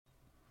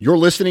You're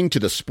listening to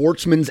the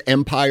Sportsman's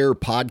Empire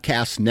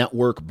Podcast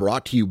Network,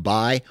 brought to you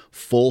by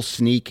Full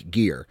Sneak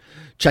Gear.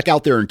 Check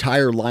out their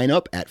entire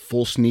lineup at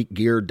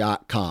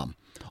fullsneakgear.com.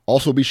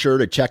 Also be sure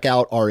to check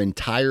out our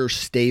entire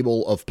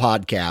stable of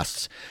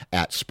podcasts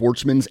at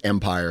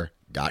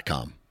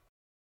sportsmansempire.com.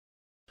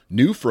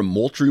 New from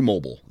Moultrie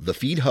Mobile, the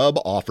Feed Hub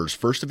offers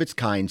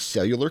first-of-its-kind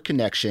cellular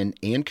connection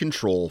and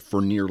control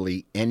for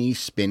nearly any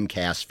spin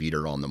cast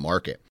feeder on the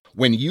market.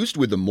 When used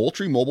with the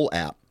Moultrie Mobile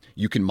app,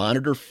 you can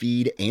monitor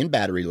feed and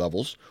battery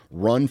levels,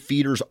 run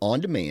feeders on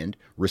demand,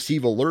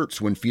 receive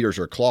alerts when feeders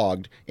are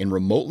clogged, and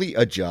remotely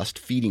adjust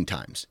feeding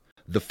times.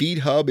 The Feed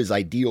Hub is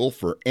ideal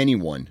for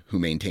anyone who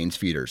maintains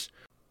feeders.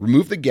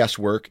 Remove the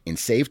guesswork and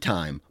save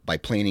time by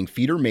planning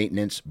feeder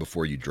maintenance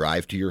before you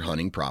drive to your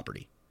hunting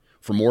property.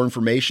 For more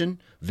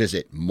information,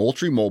 visit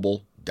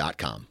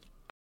moultriemobile.com.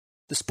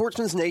 The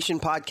Sportsman's Nation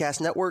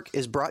Podcast Network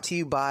is brought to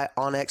you by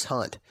onX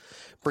Hunt.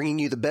 Bringing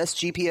you the best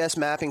GPS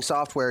mapping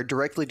software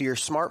directly to your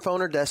smartphone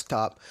or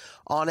desktop,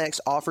 onX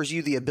offers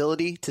you the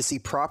ability to see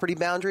property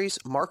boundaries,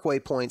 mark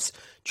waypoints,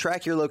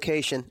 track your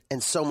location,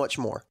 and so much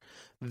more.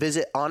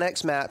 Visit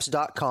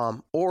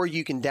onxmaps.com, or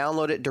you can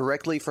download it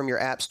directly from your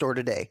app store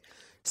today.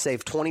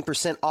 Save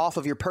 20% off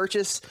of your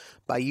purchase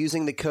by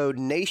using the code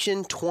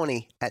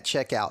NATION20 at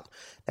checkout.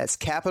 That's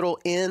capital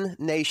N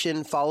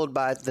Nation followed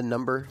by the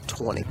number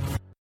 20.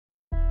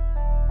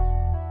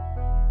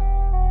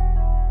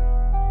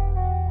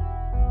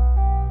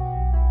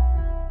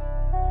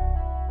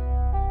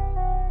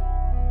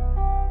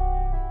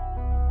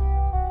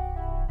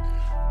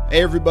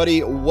 Hey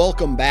everybody,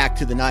 welcome back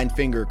to the Nine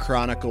Finger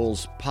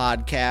Chronicles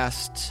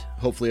podcast.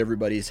 Hopefully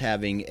everybody's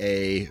having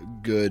a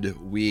good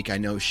week. I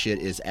know shit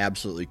is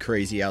absolutely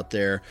crazy out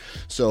there.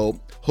 So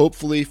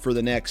hopefully for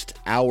the next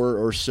hour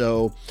or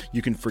so,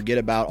 you can forget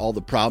about all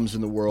the problems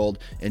in the world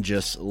and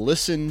just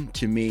listen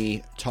to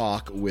me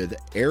talk with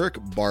Eric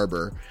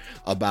Barber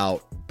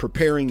about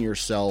preparing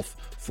yourself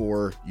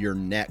for your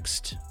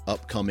next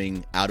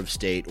upcoming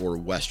out-of-state or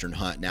Western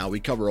hunt. Now,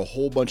 we cover a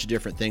whole bunch of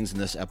different things in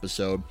this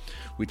episode.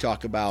 We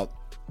talk about,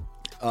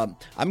 I'm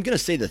going to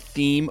say the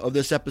theme of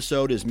this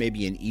episode is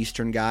maybe an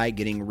Eastern guy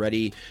getting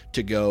ready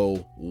to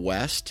go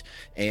West.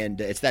 And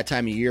it's that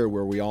time of year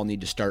where we all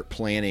need to start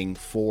planning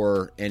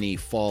for any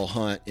fall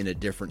hunt in a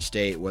different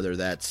state, whether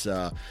that's,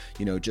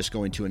 just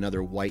going to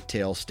another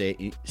whitetail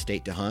state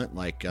to hunt.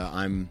 Like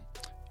I'm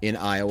in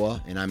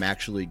Iowa, and I'm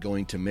actually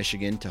going to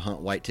Michigan to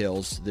hunt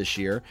whitetails this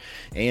year,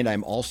 and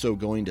I'm also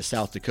going to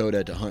South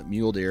Dakota to hunt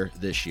mule deer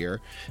this year,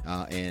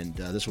 and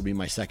this will be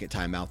my second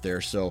time out there.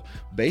 So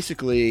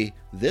basically,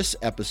 this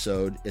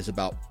episode is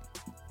about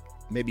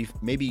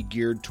maybe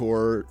geared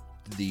toward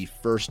the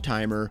first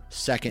timer,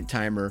 second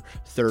timer,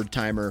 third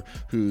timer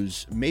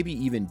who's maybe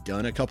even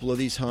done a couple of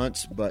these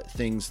hunts, but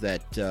things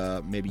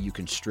that maybe you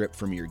can strip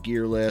from your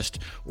gear list,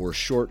 or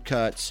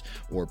shortcuts,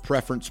 or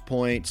preference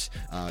points,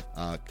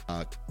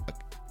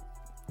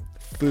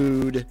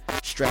 food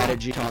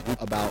strategy, talking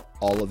about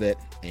all of it.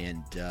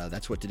 And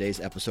that's what today's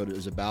episode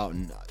is about.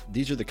 And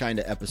these are the kind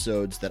of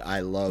episodes that I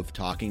love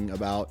talking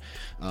about,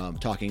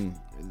 talking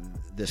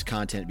this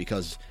content,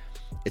 because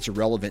it's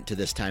relevant to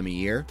this time of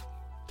year.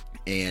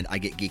 And I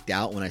get geeked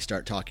out when I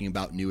start talking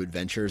about new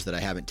adventures that I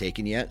haven't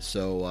taken yet.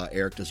 So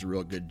Eric does a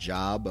real good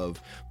job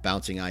of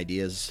bouncing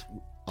ideas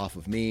off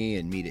of me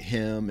and me to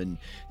him,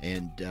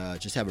 and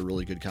just have a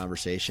really good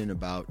conversation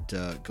about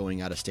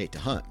going out of state to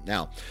hunt.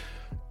 Now,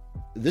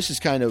 this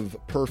is kind of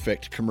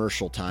perfect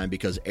commercial time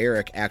because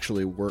Eric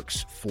actually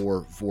works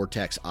for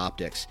Vortex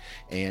Optics,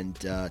 and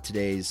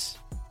today's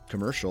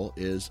commercial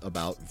is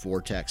about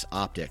Vortex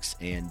Optics.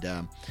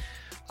 And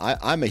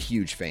I'm a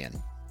huge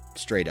fan.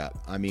 Straight up.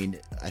 I mean,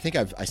 I think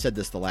I said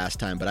this the last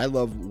time, but I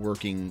love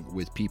working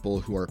with people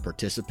who are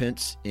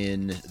participants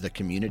in the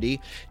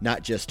community,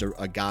 not just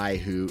a guy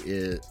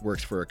who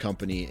works for a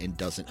company and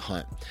doesn't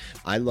hunt.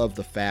 I love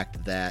the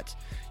fact that,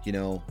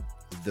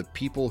 the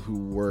people who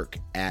work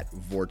at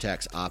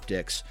Vortex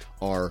Optics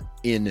are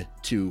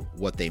into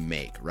what they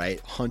make,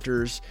 right?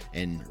 Hunters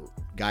and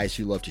guys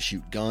who love to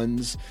shoot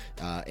guns,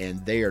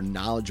 and they are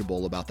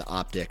knowledgeable about the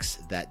optics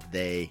that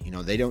they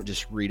don't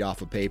just read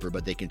off a paper,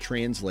 but they can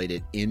translate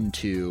it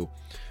into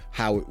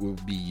how it will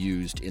be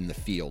used in the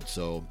field.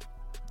 So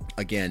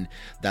again,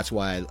 that's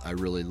why I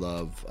really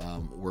love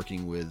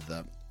working with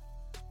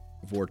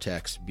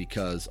Vortex,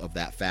 because of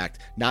that fact,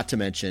 not to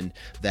mention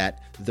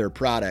that their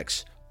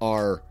products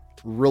are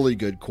really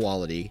good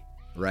quality,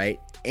 right?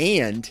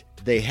 And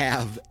they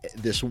have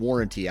this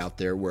warranty out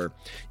there where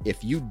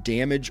if you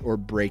damage or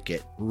break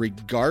it,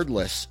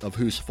 regardless of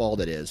whose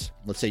fault it is,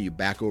 let's say you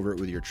back over it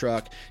with your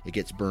truck, it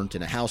gets burnt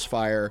in a house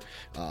fire,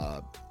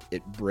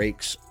 it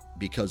breaks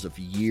because of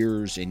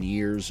years and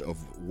years of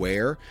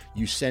wear,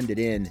 you send it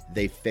in,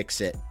 they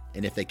fix it.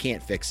 And if they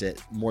can't fix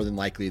it, more than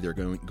likely they're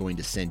going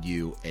to send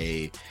you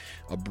a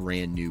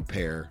brand new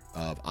pair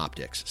of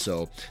optics.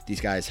 So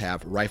these guys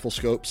have rifle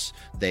scopes,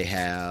 they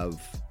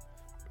have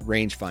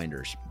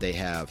rangefinders. They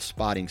have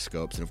spotting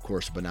scopes and, of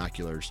course,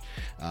 binoculars.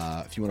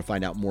 If you want to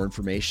find out more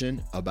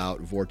information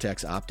about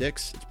Vortex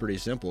Optics, it's pretty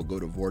simple. Go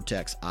to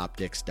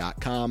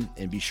vortexoptics.com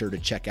and be sure to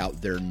check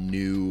out their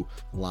new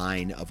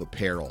line of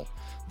apparel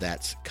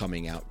that's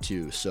coming out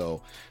too.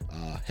 So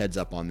heads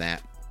up on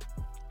that.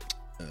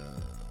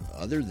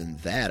 Other than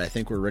that, I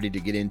think we're ready to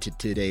get into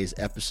today's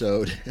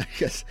episode.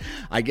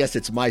 I guess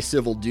it's my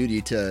civil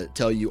duty to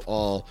tell you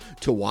all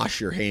to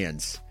wash your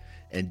hands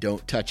and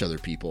don't touch other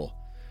people.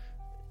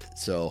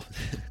 So,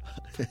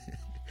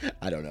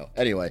 I don't know.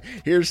 Anyway,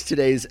 here's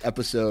today's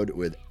episode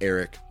with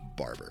Eric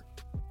Barber.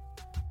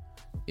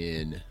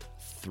 In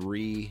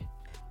 3,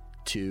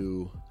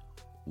 2,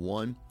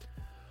 1.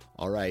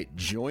 All right,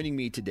 joining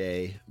me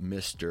today,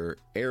 Mr.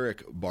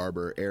 Eric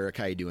Barber. Eric,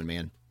 how you doing,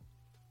 man?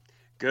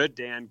 Good,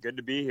 Dan. Good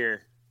to be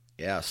here.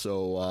 Yeah,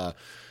 so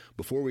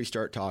before we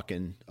start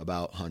talking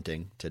about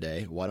hunting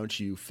today, why don't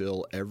you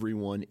fill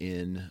everyone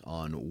in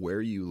on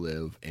where you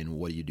live and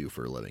what do you do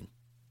for a living?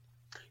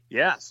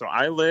 Yeah, so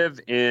I live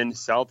in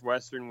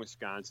southwestern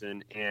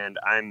Wisconsin, and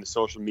I'm the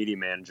social media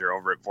manager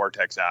over at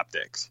Vortex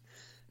Optics.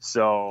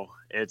 So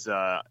it's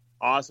a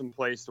awesome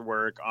place to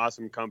work,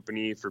 awesome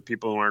company. For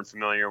people who aren't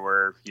familiar,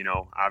 we're,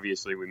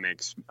 obviously we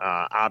make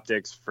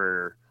optics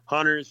for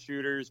hunters,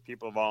 shooters,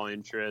 people of all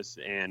interests,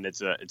 and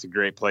it's a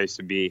great place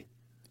to be.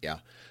 Yeah,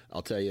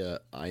 I'll tell you,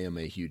 I am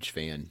a huge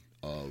fan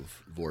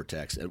of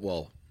Vortex.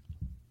 Well,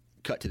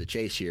 cut to the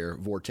chase here,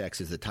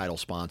 Vortex is the title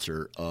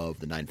sponsor of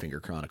the Nine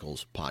Finger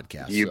Chronicles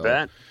podcast. You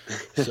bet.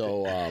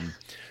 So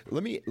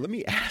let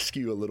me ask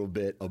you a little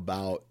bit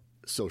about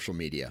social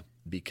media,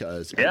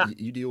 because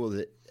you deal with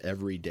it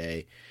every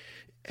day.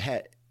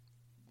 How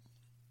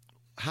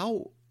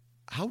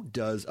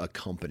does a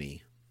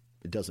company,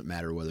 it doesn't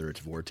matter whether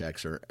it's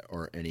Vortex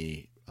or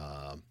any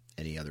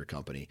other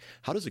company,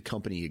 how does a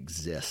company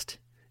exist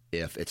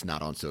if it's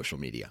not on social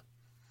media?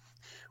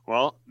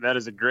 Well, that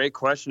is a great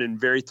question and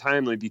very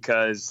timely,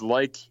 because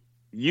like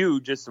you,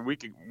 just a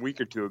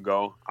week or two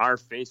ago, our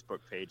Facebook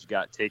page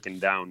got taken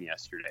down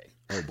yesterday.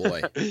 Oh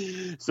boy.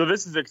 So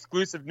this is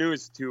exclusive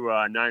news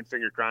to Nine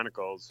Finger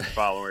Chronicles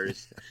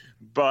followers.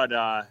 But,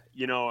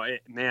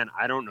 man,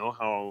 I don't know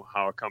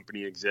how a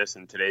company exists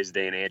in today's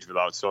day and age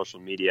without social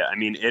media. I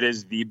mean, it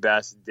is the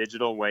best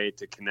digital way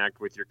to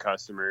connect with your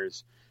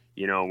customers,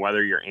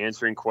 whether you're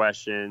answering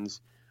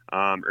questions,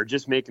 or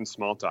just making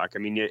small talk. I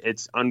mean,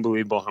 it's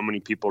unbelievable how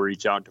many people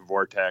reach out to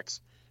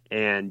Vortex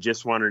and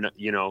just want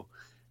to,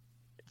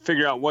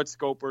 figure out what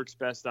scope works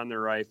best on their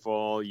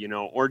rifle,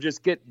 or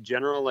just get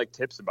general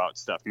tips about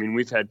stuff. I mean,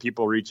 we've had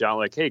people reach out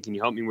like, hey, can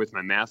you help me with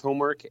my math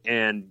homework?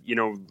 And,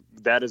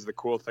 that is the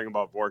cool thing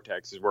about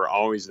Vortex is we're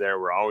always there.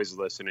 We're always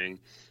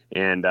listening.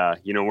 And,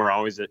 we're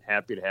always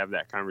happy to have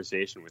that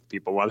conversation with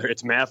people, whether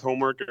it's math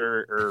homework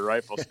or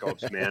rifle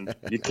scopes, man.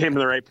 You came to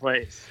the right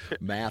place.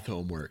 Math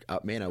homework.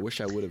 Man, I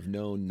wish I would have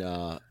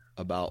known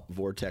about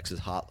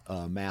Vortex's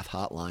math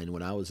hotline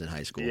when I was in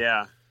high school.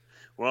 Yeah.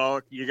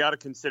 Well, you got to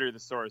consider the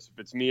source. If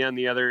it's me on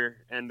the other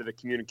end of the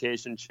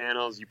communication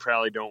channels, you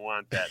probably don't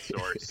want that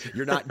source.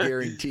 You're not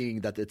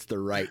guaranteeing that it's the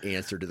right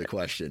answer to the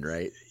question,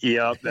 right?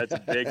 Yep, that's a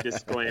big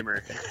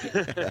disclaimer.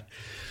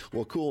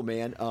 Well, cool,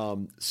 man.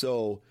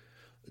 So,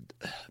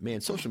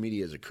 social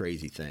media is a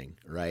crazy thing,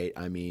 right?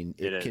 I mean,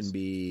 it can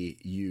be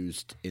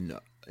used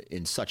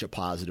in such a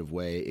positive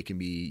way. It can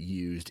be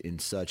used in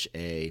such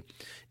a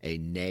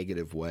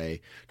negative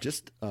way.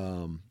 Just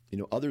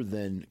other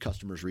than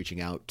customers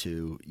reaching out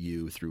to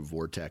you through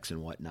Vortex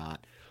and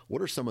whatnot,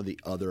 what are some of the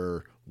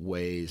other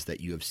ways that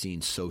you have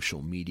seen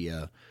social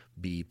media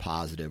be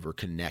positive or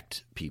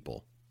connect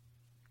people?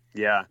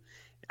 Yeah.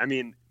 I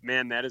mean,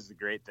 man, that is the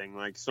great thing.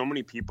 Like, so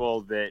many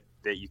people that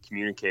you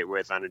communicate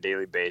with on a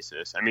daily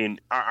basis. I mean,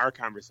 our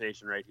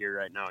conversation right here,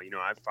 right now,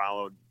 I've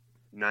followed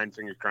Nine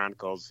Finger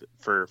Chronicles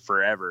for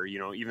forever,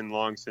 even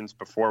long since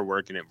before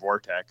working at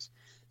Vortex.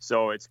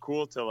 So it's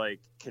cool to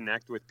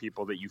connect with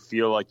people that you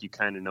feel like you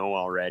kind of know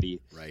already.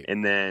 Right.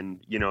 And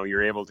then,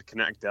 you're able to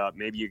connect up.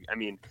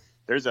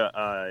 There's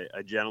a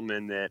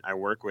gentleman that I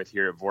work with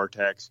here at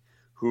Vortex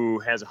who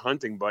has a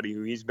hunting buddy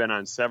who he's been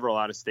on several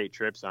out-of-state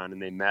trips on,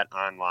 and they met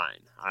online.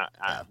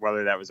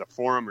 Whether that was a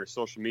forum or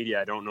social media,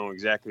 I don't know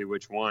exactly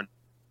which one.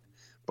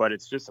 But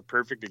it's just a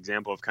perfect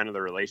example of kind of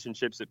the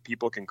relationships that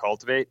people can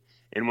cultivate.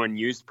 And when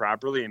used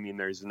properly, I mean,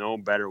 there's no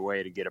better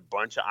way to get a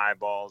bunch of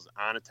eyeballs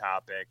on a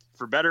topic,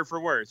 for better or for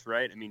worse,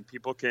 right? I mean,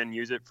 people can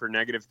use it for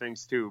negative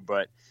things too,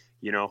 but,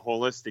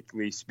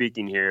 holistically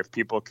speaking here, if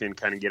people can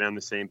kind of get on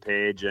the same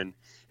page and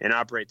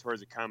operate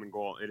towards a common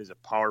goal, it is a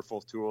powerful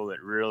tool that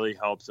really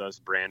helps us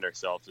brand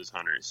ourselves as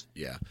hunters.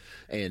 Yeah.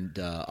 And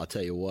I'll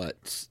tell you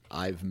what,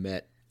 I've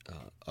met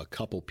a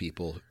couple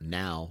people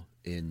now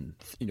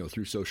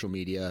through social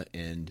media,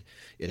 and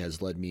it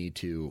has led me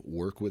to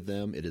work with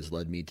them. It has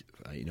led me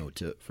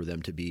to, for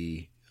them to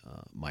be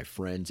my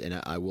friends,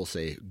 and I will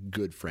say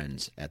good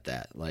friends at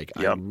that. Yep.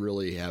 I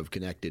really have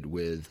connected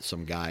with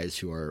some guys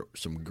who are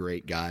some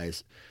great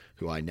guys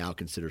who I now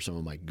consider some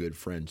of my good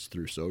friends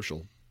through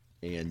social.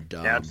 And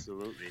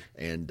absolutely,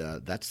 and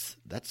that's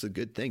a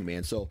good thing,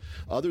 man. So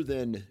other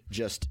than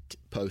just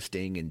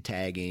posting and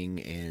tagging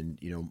and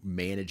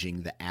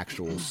managing the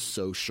actual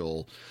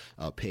social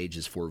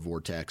pages for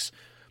Vortex,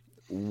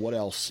 what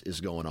else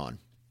is going on?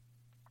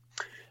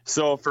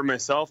 So for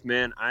myself,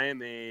 man, I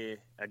am a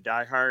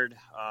diehard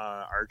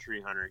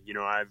archery hunter.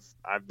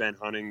 I've been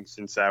hunting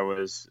since I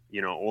was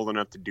old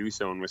enough to do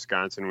so in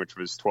Wisconsin, which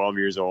was 12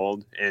 years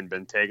old, and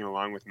been tagging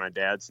along with my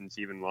dad since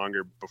even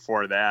longer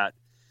before that.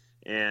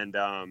 And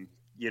over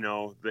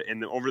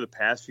the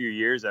past few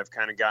years, I've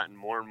kind of gotten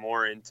more and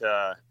more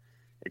into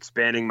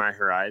expanding my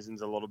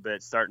horizons a little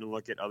bit, starting to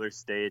look at other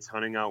states,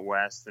 hunting out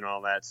west, and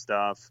all that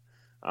stuff.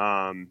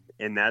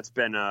 And that's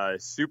been a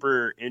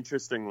super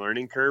interesting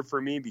learning curve for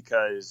me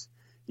because,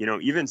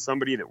 even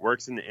somebody that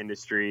works in the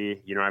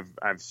industry,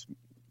 I've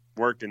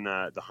worked in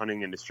the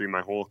hunting industry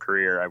my whole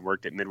career. I've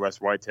worked at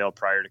Midwest Whitetail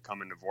prior to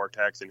coming to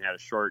Vortex and had a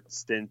short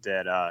stint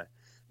at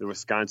the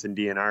Wisconsin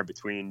DNR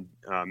between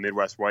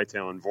Midwest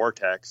Whitetail and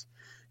Vortex.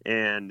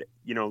 And,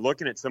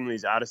 looking at some of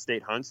these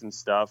out-of-state hunts and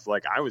stuff,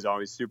 like I was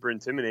always super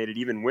intimidated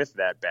even with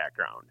that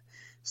background.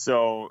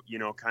 So,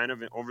 kind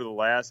of over the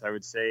last, I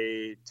would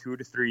say 2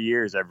 to 3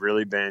 years, I've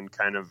really been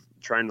kind of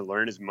trying to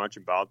learn as much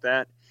about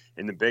that.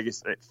 And the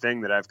biggest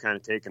thing that I've kind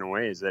of taken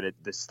away is that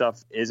this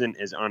stuff isn't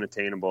as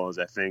unattainable as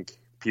I think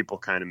people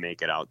kind of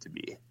make it out to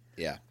be.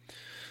 Yeah.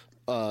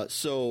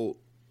 So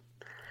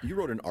you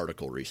wrote an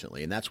article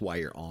recently, and that's why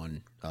you're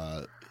on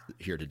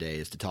here today,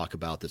 is to talk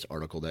about this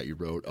article that you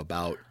wrote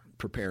about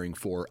preparing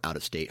for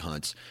out-of-state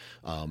hunts.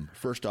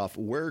 First off,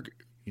 where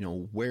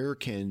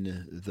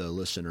can the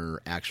listener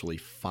actually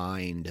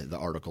find the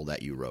article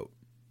that you wrote?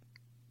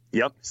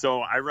 Yep.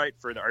 So I write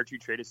for the Archery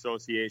Trade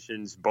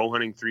Association's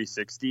Bowhunting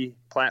 360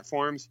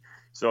 platforms.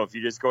 So if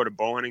you just go to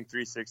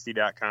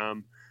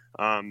bowhunting360.com,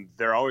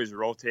 they're always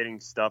rotating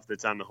stuff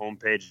that's on the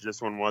homepage.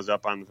 This one was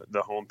up on the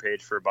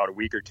homepage for about a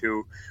week or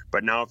two.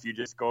 But now if you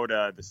just go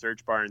to the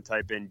search bar and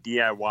type in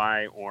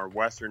DIY or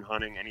Western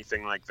hunting,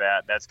 anything like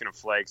that, that's going to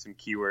flag some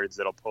keywords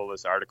that'll pull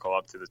this article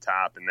up to the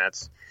top. And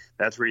that's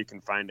where you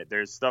can find it.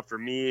 There's stuff for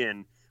me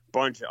and a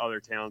bunch of other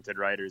talented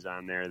writers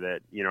on there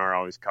that, are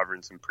always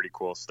covering some pretty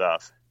cool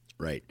stuff.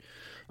 Right.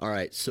 All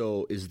right.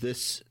 So is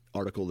this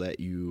article that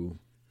you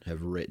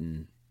have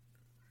written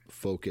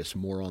focus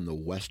more on the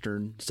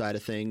Western side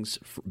of things,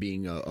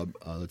 being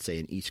let's say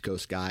an East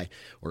Coast guy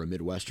or a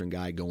Midwestern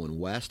guy going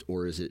west,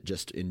 or is it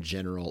just in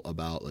general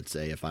about, let's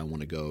say, if I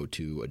want to go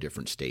to a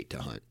different state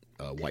to hunt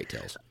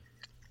whitetails?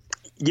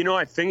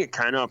 I think it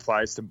kind of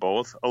applies to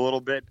both a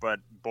little bit,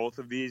 but both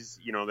of these,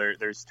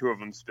 there's two of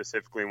them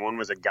specifically. One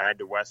was a guide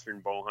to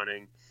Western bow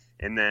hunting,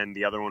 and then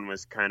the other one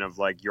was kind of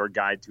like your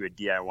guide to a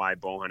DIY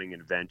bow hunting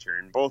adventure.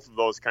 And both of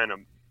those kind of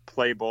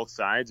play both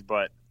sides,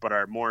 but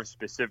are more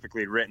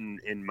specifically written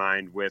in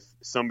mind with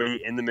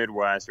somebody in the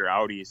Midwest or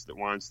out East that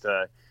wants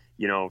to,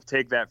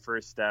 take that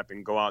first step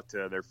and go out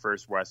to their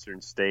first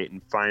Western state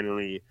and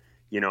finally,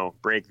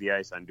 break the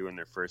ice on doing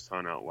their first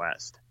hunt out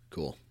West.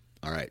 Cool.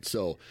 All right.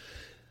 So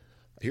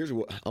here's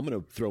what I'm going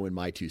to throw in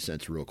my 2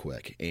 cents real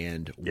quick.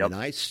 And when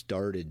I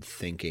started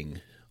thinking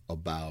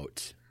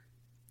about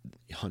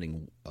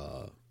hunting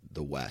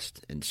the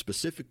West, and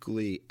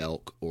specifically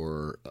elk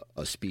or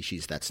a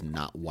species that's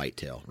not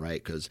whitetail,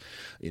 right? Because,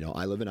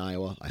 I live in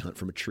Iowa. I hunt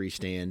from a tree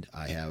stand.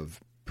 I have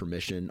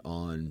permission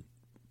on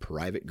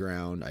private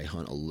ground. I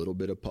hunt a little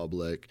bit of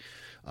public.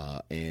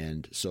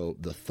 And so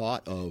the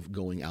thought of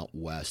going out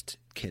west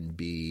can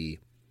be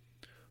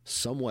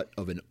somewhat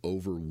of an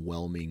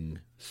overwhelming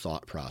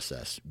thought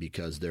process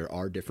because there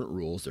are different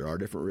rules, there are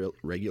different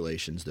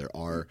regulations, there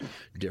are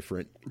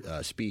different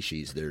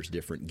species, there's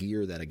different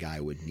gear that a guy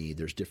would need,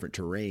 there's different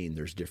terrain,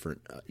 there's different,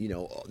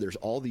 there's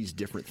all these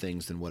different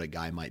things than what a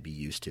guy might be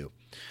used to.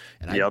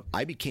 And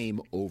I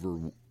became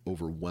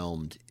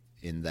overwhelmed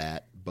in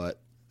that, but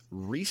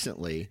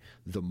recently,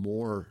 the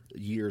more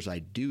years I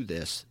do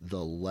this,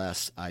 the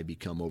less I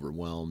become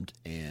overwhelmed,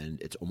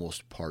 and it's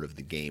almost part of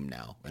the game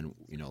now. And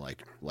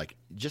like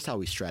just how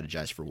we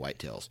strategize for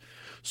whitetails.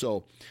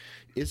 So,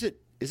 is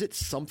it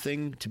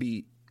something to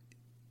be?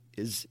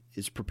 Is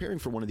preparing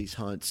for one of these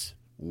hunts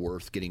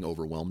worth getting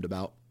overwhelmed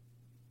about?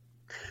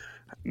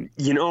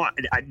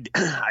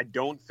 I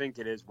don't think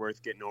it is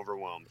worth getting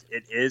overwhelmed.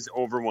 It is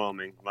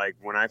overwhelming. Like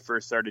when I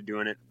first started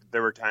doing it,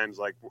 there were times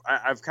like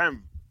I've kind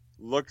of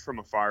looked from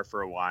afar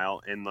for a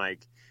while, and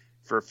like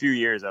for a few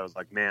years I was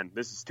like, man,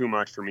 this is too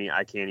much for me,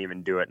 I can't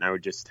even do it, and I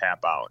would just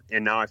tap out.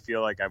 And now I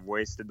feel like I've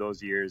wasted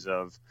those years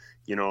of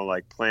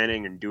like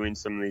planning and doing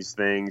some of these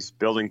things,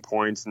 building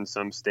points in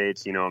some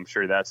states. I'm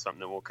sure that's something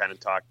that we'll kind of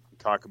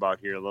talk about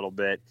here a little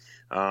bit,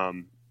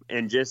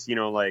 and just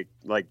like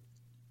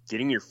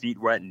getting your feet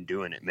wet and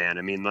doing it, man.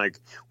 I mean, like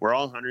we're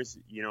all hunters,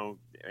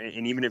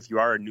 and even if you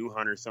are a new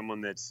hunter,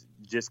 someone that's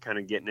just kind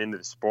of getting into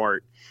the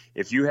sport,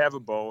 if you have a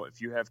bow,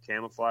 if you have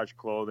camouflage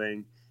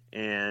clothing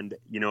and,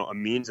 a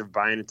means of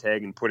buying a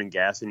tag and putting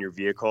gas in your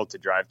vehicle to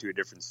drive to a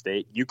different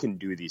state, you can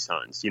do these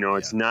hunts.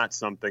 It's not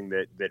something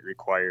that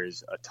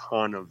requires a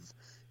ton of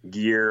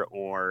gear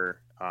or,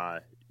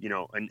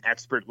 an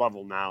expert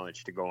level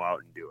knowledge to go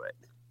out and do it.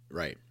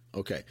 Right.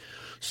 Okay.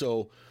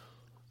 So,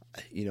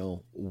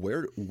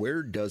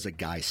 where does a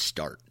guy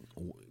start?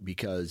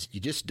 Because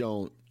you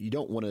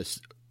don't want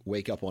to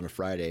wake up on a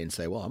Friday and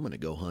say, well, I'm going to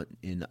go hunt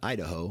in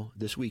Idaho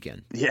this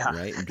weekend. Yeah.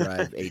 Right. And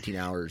drive 18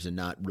 hours and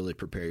not really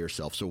prepare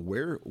yourself. So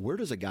where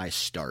does a guy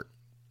start?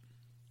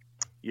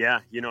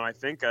 Yeah. I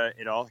think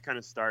it all kind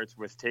of starts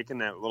with taking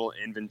that little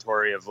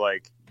inventory of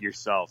like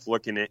yourself,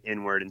 looking at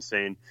inward and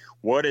saying,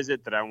 what is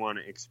it that I want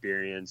to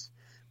experience?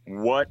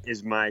 What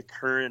is my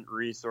current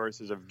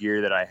resources of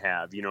gear that I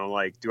have?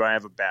 Like, do I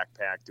have a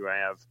backpack? Do I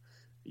have,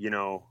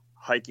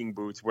 hiking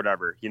boots,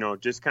 whatever,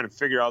 just kind of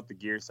figure out the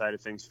gear side of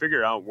things,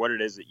 figure out what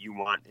it is that you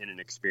want in an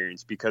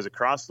experience, because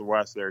across the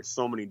West, there are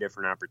so many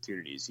different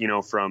opportunities,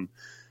 from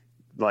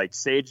like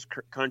sage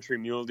country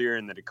mule deer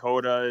in the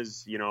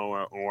Dakotas,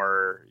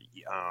 or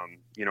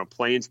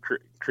plains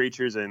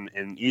creatures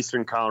in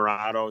eastern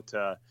Colorado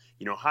to,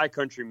 high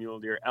country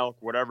mule deer, elk,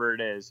 whatever it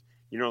is.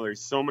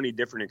 There's so many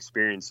different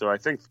experiences. So I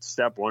think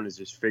step one is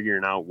just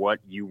figuring out what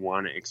you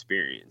want to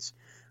experience.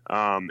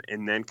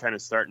 And then kind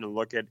of starting to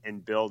look at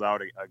and build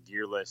out a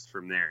gear list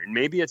from there. And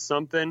maybe it's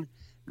something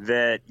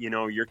that,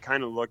 you're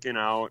kind of looking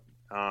out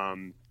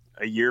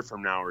a year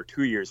from now or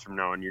 2 years from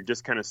now, and you're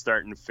just kind of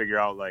starting to figure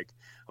out like,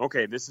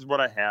 okay, this is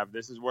what I have.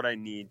 This is what I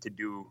need to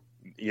do,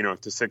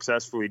 to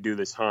successfully do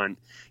this hunt.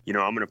 I'm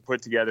going to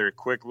put together a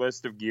quick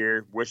list of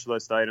gear, wish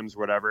list items,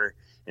 whatever,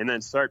 and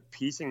then start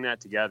piecing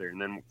that together.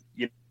 And then,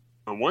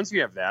 once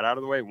you have that out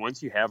of the way,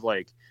 once you have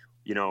like,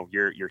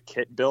 your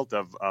kit built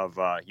of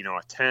a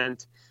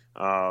tent,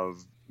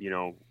 of,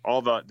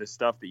 all the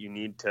stuff that you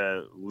need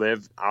to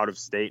live out of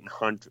state and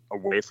hunt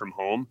away from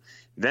home,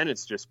 then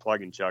it's just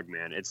plug and chug,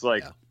 man. It's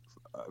like,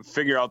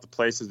 figure out the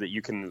places that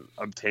you can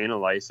obtain a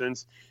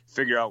license,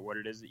 figure out what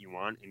it is that you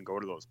want, and go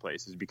to those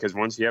places. Because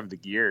once you have the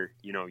gear,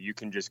 you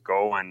can just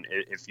go, and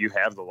if you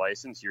have the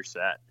license, you're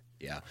set.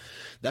 Yeah.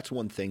 That's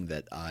one thing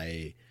that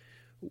I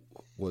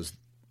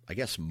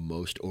guess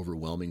most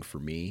overwhelming for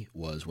me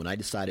was when I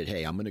decided,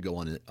 hey, I'm going to go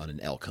on an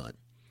elk hunt.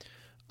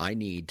 I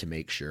need to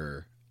make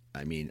sure.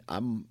 I mean,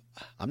 I'm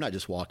not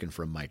just walking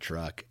from my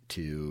truck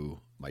to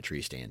my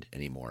tree stand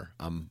anymore.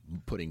 I'm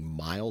putting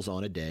miles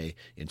on a day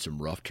in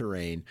some rough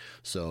terrain.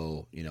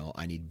 So,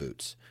 I need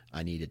boots.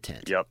 I need a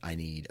tent. Yep. I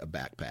need a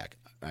backpack.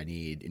 I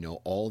need,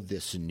 all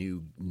this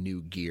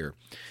new gear.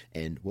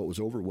 And what was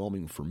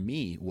overwhelming for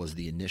me was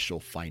the initial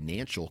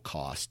financial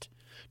cost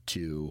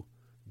to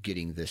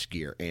getting this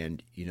gear.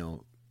 And,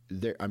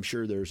 I'm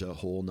sure there's a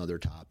whole nother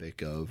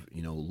topic of,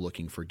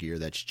 looking for gear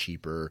that's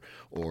cheaper,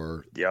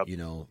 or,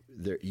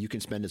 you can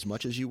spend as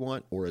much as you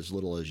want or as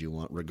little as you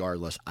want.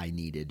 Regardless, I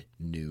needed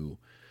new,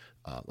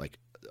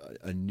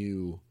 a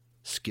new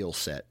skill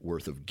set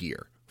worth of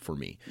gear for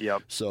me.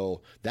 Yep.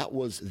 So that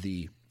was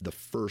the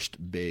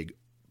first big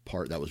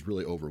part that was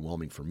really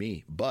overwhelming for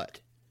me.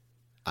 But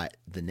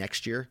the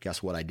next year,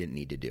 guess what I didn't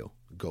need to do?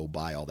 Go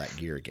buy all that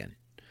gear again.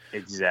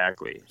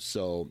 Exactly.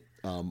 So,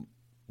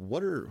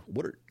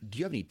 do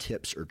you have any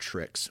tips or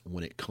tricks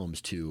when it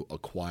comes to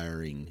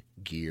acquiring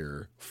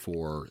gear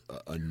for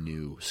a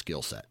new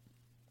skill set?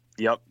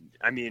 Yep.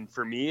 I mean,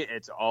 for me,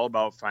 it's all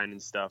about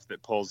finding stuff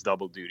that pulls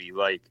double duty.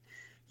 Like,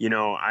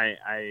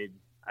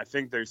 I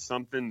think there's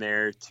something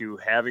there to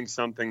having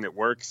something that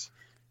works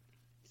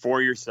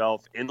for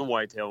yourself in the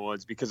whitetail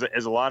woods, because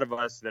as a lot of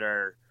us that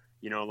are,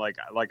 like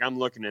I'm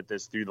looking at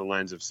this through the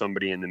lens of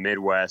somebody in the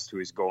Midwest who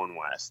is going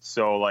west.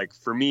 So like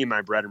for me,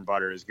 my bread and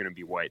butter is going to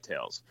be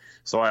whitetails.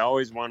 So I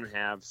always want to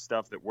have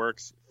stuff that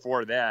works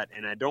for that.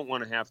 And I don't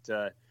want to have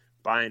to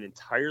buy an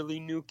entirely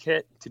new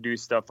kit to do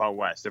stuff out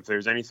west. If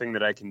there's anything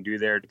that I can do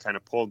there to kind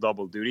of pull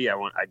double duty, I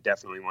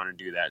definitely want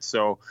to do that.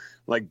 So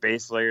like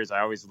base layers, I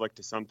always look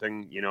to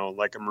something,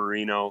 like a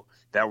merino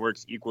that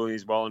works equally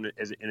as well in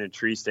a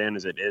tree stand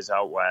as it is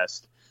out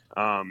west.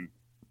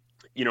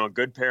 A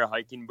good pair of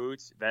hiking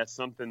boots, that's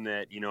something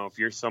that, if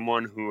you're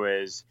someone who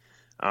is,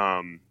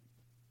 hunting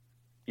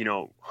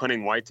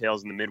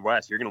whitetails in the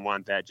Midwest, you're going to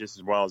want that just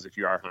as well as if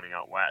you are hunting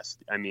out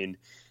west. I mean,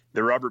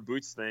 the rubber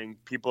boots thing,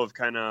 people have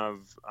kind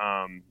of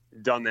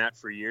done that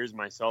for years,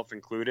 myself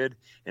included.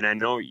 And I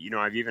know,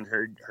 I've even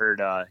heard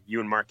you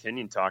and Mark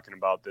Kenyon talking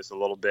about this a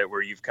little bit,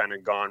 where you've kind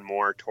of gone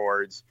more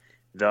towards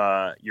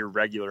your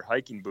regular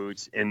hiking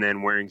boots and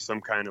then wearing some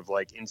kind of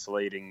like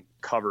insulating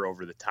cover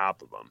over the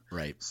top of them.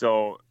 Right.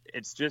 So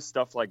it's just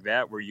stuff like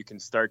that where you can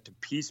start to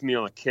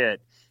piecemeal a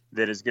kit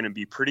that is going to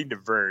be pretty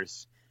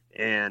diverse.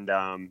 And,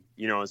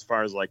 as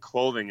far as like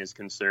clothing is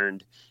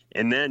concerned,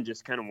 and then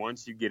just kind of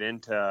once you get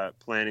into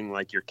planning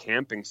like your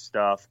camping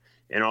stuff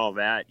and all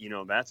that,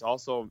 that's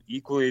also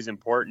equally as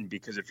important,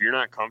 because if you're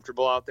not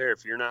comfortable out there,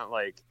 if you're not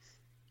like,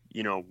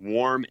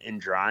 warm and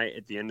dry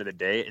at the end of the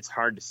day, it's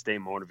hard to stay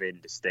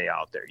motivated to stay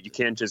out there. You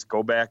can't just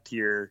go back to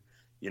your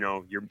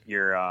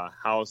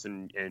house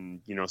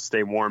and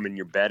stay warm in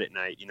your bed at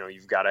night.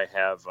 You've got to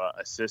have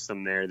a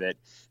system there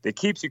that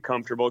keeps you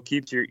comfortable,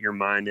 keeps your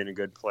mind in a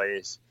good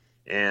place.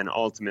 And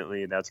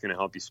ultimately that's going to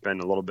help you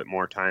spend a little bit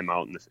more time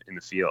out in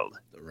the field.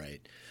 Right.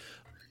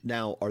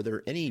 Now, are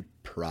there any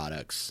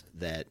products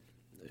that,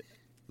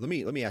 Let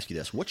me ask you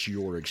this. What's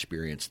your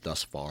experience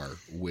thus far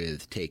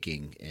with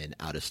taking an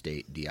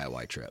out-of-state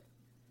DIY trip?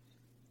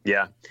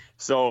 Yeah.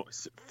 So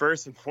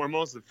first and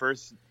foremost, the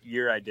first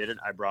year I did it,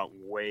 I brought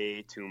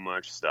way too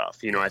much stuff.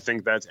 I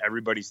think that's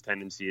everybody's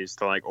tendency is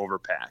to like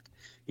overpack.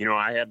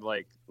 I had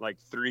like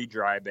 3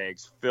 dry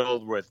bags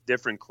filled with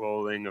different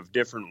clothing of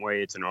different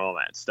weights and all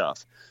that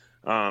stuff.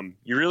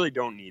 You really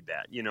don't need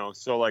that,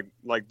 So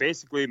like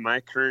basically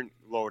my current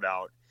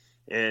loadout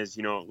is,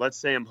 let's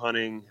say I'm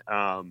hunting,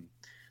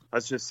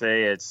 let's just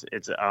say it's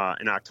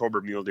an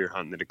October mule deer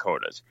hunt in the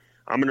Dakotas.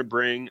 I'm going to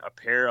bring a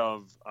pair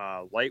of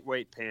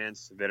lightweight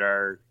pants that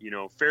are,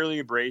 fairly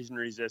abrasion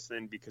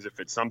resistant, because if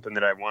it's something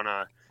that I want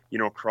to,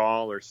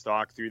 crawl or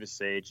stalk through the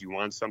sage, you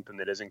want something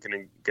that isn't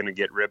going to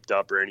get ripped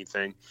up or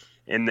anything.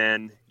 And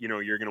then,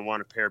 you're going to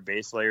want a pair of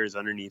base layers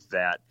underneath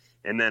that.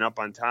 And then up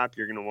on top,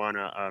 you're going to want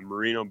a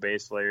merino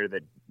base layer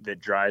that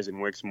dries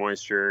and wicks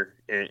moisture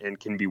and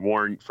can be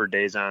worn for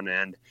days on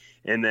end.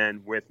 And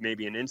then with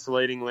maybe an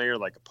insulating layer,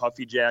 like a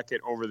puffy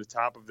jacket over the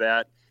top of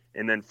that.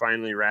 And then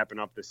finally wrapping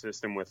up the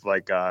system with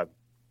like a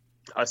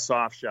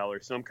soft shell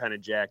or some kind of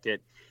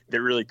jacket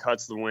that really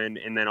cuts the wind.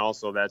 And then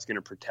also that's going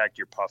to protect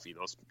your puffy.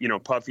 Those,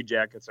 puffy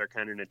jackets are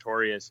kind of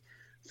notorious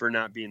for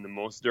not being the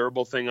most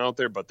durable thing out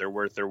there, but they're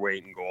worth their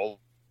weight in gold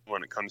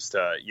when it comes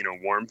to,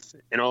 warmth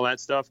and all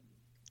that stuff.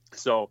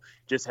 So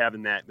just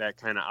having that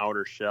kind of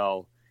outer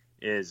shell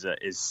is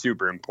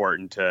super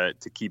important to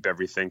keep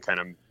everything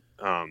kind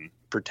of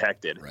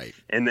protected. Right.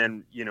 And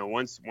then,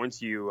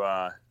 once you,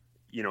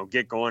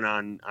 get going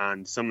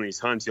on some of these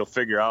hunts, you'll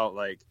figure out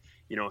like,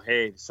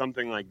 hey,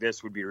 something like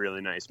this would be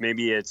really nice.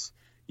 Maybe it's,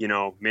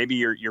 maybe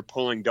you're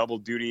pulling double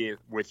duty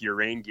with your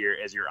rain gear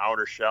as your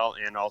outer shell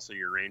and also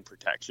your rain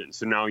protection.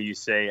 So now you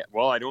say,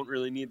 well, I don't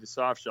really need the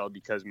soft shell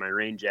because my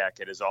rain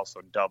jacket is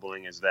also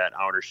doubling as that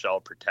outer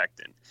shell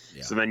protectant.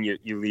 Yeah. So then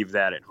you leave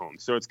that at home.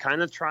 So it's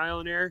kind of trial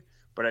and error.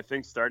 But I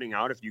think starting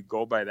out, if you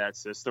go by that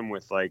system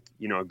with like,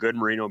 a good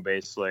merino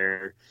base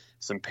layer,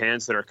 some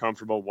pants that are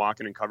comfortable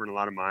walking and covering a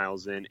lot of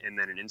miles in, and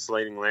then an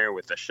insulating layer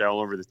with a shell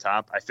over the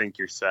top, I think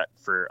you're set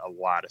for a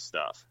lot of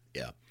stuff.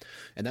 Yeah.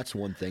 And that's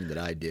one thing that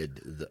I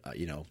did.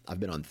 I've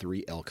been on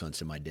 3 elk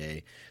hunts in my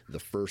day. The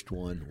first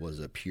one was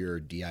a pure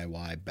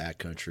DIY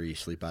backcountry,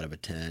 sleep out of a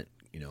tent,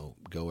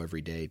 go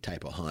every day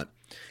type of hunt.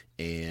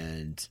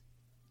 And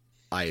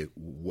I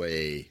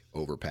way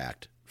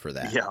overpacked for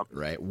that,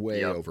 right?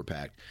 Way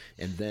overpacked.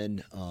 And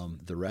then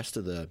the rest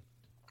of the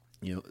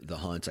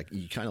hunts, like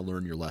you kind of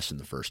learn your lesson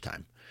the first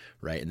time,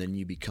 right? And then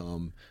you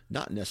become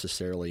not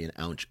necessarily an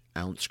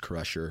ounce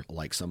crusher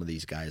like some of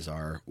these guys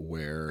are,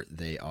 where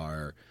they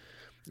are,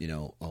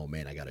 oh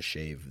man, I got to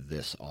shave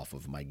this off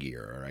of my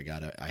gear, or I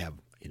got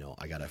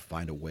to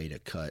find a way to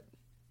cut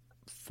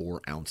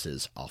 4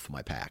 ounces off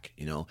my pack.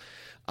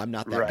 I'm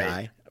not that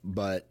guy,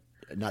 but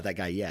not that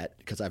guy yet,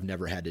 because I've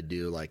never had to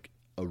do like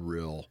a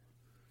real,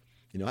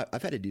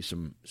 I've had to do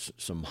some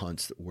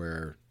hunts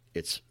where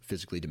it's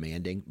physically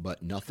demanding,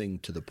 but nothing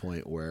to the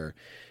point where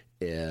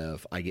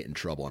if I get in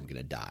trouble, I'm going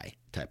to die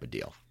type of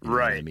deal. You know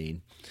what I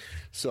mean?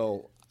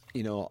 So,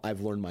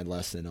 I've learned my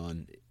lesson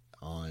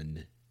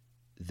on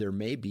there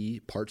may be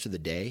parts of the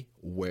day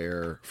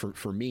where,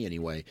 for me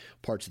anyway,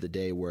 parts of the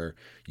day where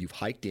you've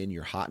hiked in,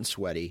 you're hot and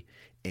sweaty,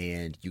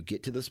 and you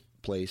get to this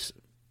place,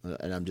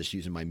 and I'm just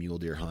using my mule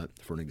deer hunt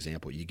for an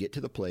example. You get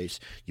to the place,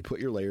 you put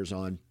your layers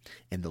on,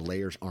 and the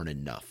layers aren't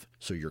enough.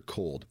 So you're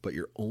cold, but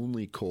you're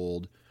only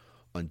cold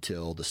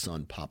until the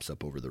sun pops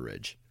up over the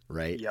ridge,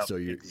 right? Yep, so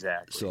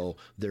exactly. So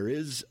there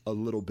is a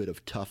little bit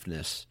of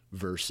toughness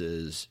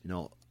versus,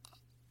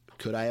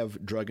 could I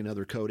have drug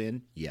another coat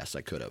in? Yes,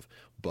 I could have,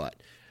 but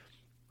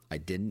I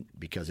didn't,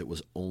 because it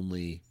was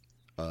only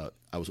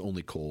I was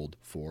only cold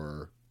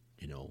for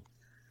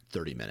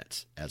 30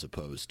 minutes as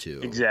opposed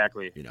to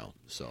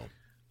so.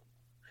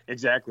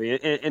 Exactly.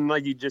 And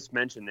like you just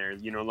mentioned there,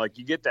 like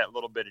you get that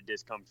little bit of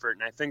discomfort.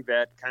 And I think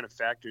that kind of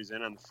factors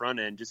in on the front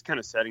end, just kind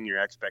of setting your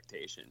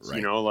expectations,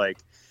 right. Like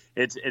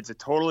it's a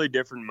totally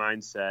different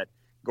mindset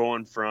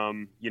going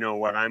from,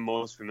 what I'm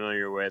most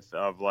familiar with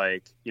of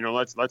like,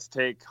 let's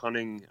take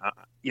hunting,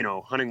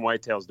 hunting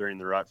whitetails during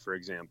the rut, for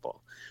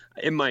example.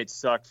 It might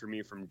suck for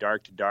me from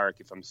dark to dark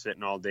if I'm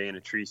sitting all day in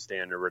a tree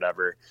stand or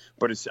whatever.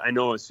 But I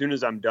know as soon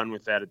as I'm done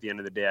with that at the end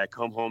of the day, I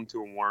come home to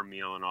a warm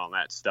meal and all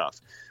that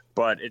stuff.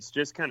 But it's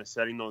just kind of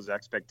setting those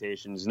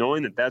expectations,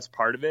 knowing that that's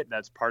part of it.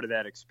 That's part of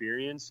that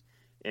experience.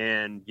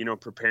 And,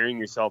 preparing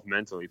yourself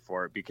mentally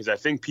for it, because I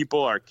think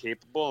people are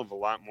capable of a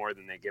lot more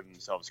than they give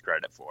themselves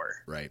credit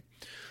for. Right.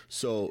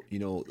 So,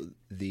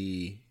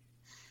 the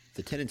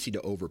tendency to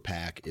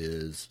overpack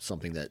is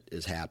something that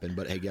has happened,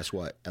 but hey, guess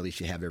what? At least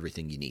you have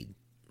everything you need,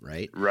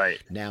 right? Right.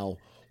 Now,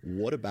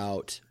 what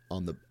about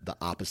on the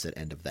opposite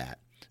end of that?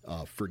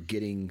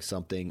 Forgetting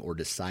something or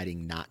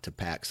deciding not to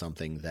pack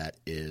something that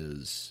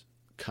is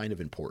kind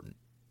of important.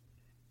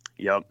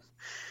 Yep.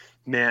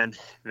 Man,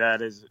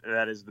 that is the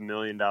 $1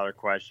 million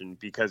question,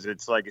 because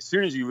it's like as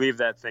soon as you leave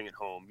that thing at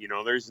home,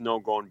 there's no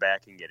going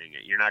back and getting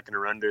it. You're not going to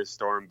run to the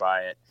store and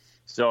buy it.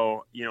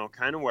 So,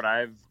 kind of what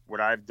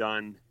I've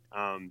done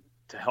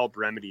help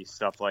remedy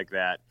stuff like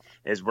that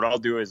is what I'll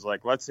do is,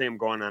 like, let's say I'm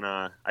going on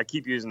I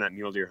keep using that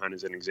mule deer hunt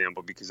as an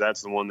example because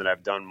that's the one that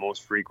I've done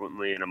most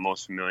frequently and I'm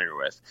most familiar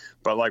with.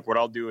 But like what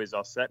I'll do is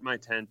I'll set my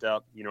tent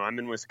up. I'm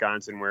in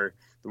Wisconsin where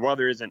the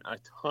weather isn't a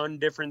ton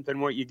different than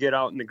what you get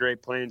out in the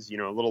Great Plains, a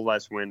little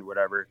less wind,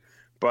 whatever.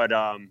 But,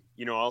 I'll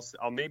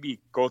maybe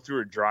go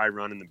through a dry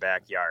run in the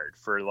backyard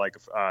for like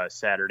a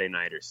Saturday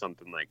night or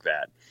something like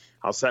that.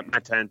 I'll set my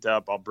tent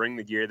up. I'll bring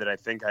the gear that I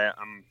think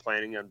I'm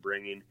planning on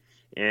bringing.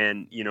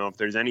 And, if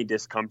there's any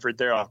discomfort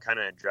there, I'll kind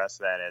of address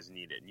that as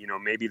needed.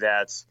 Maybe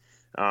that's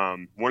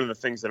one of the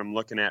things that I'm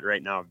looking at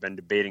right now. I've been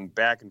debating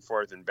back and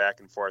forth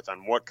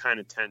on what kind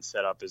of tent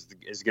setup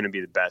is going to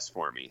be the best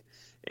for me.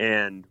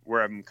 And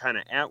where I'm kind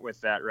of at with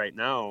that right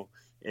now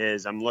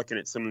is I'm looking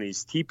at some of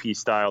these teepee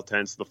style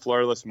tents, the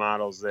floorless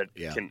models that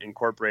can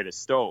incorporate a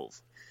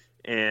stove.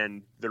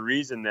 And the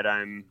reason that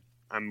I'm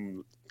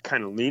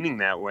kind of leaning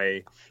that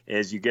way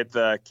is you get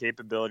the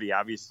capability,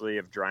 obviously,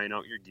 of drying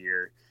out your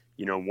gear,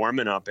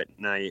 warming up at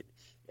night.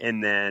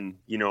 And then,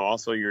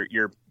 also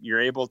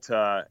you're able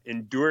to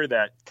endure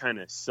that kind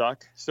of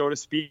suck, so to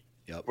speak,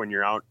 when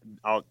you're out,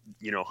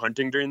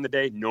 hunting during the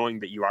day,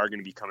 knowing that you are going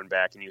to be coming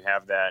back and you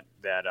have that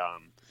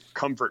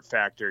comfort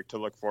factor to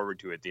look forward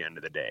to at the end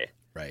of the day.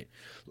 Right.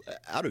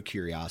 Out of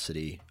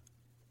curiosity,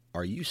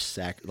 are you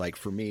like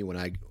for me, when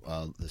I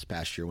this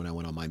past year when I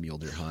went on my mule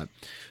deer hunt,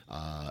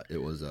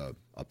 it was a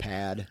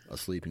pad, a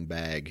sleeping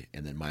bag,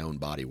 and then my own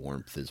body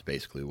warmth is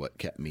basically what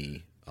kept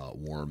me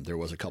warm. There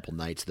was a couple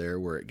nights there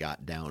where it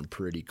got down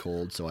pretty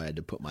cold, so I had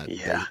to put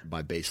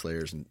my base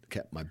layers and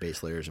kept my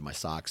base layers and my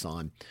socks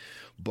on.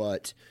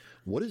 But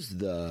is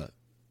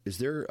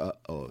there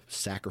a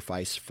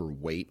sacrifice for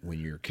weight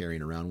when you're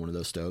carrying around one of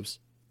those stoves?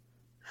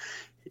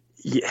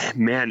 Yeah,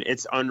 man,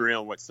 it's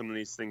unreal what some of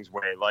these things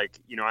weigh. Like,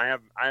 I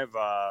have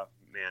a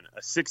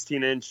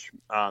 16-inch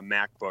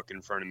MacBook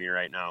in front of me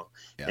right now.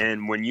 Yeah.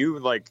 And when you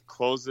like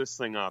close this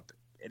thing up,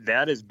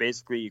 that is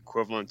basically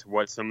equivalent to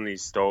what some of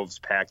these stoves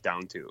pack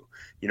down to.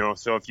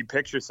 So if you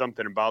picture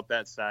something about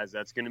that size,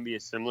 that's going to be a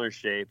similar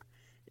shape.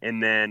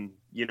 And then,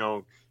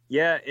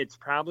 it's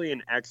probably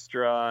an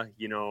extra,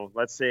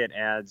 let's say it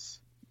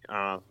adds,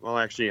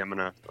 actually I'm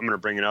going to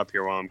bring it up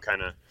here while I'm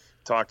kind of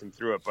talking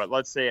through it, but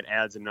let's say it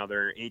adds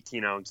another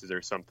 18 ounces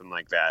or something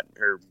like that,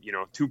 or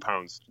 2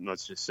 pounds,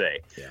 let's just say.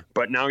 Yeah.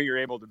 But now you're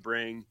able to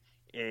bring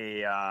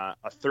a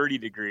 30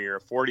 degree or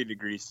a 40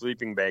 degree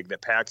sleeping bag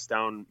that packs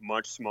down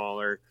much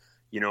smaller,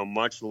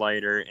 much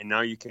lighter, and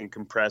now you can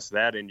compress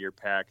that into your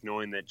pack,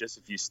 knowing that just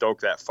if you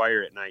stoke that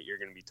fire at night, you're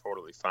going to be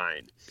totally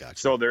fine. Gotcha.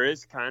 So there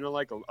is kind of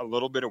like a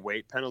little bit of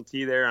weight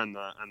penalty there on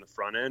the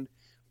front end.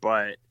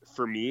 But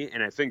for me,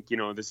 and I think,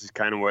 this is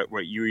kind of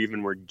what you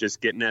even were just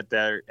getting at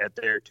there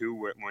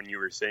too, when you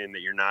were saying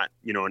that you're not,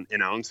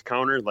 an ounce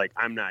counter, like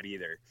I'm not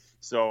either.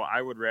 So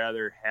I would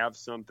rather have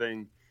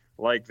something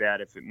like that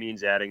if it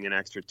means adding an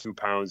extra 2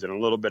 pounds and a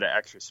little bit of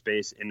extra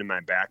space into my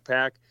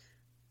backpack,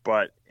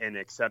 and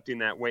accepting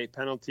that weight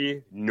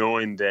penalty,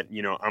 knowing that,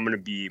 I'm going to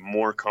be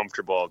more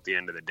comfortable at the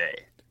end of the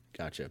day.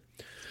 Gotcha.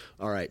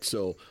 All right.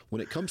 So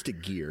when it comes to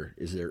gear,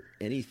 is there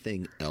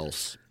anything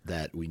else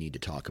that we need to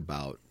talk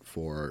about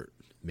for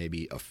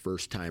maybe a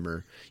first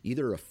timer,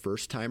 either a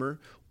first timer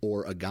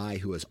or a guy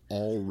who has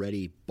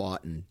already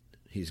bought and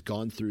he's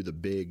gone through the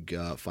big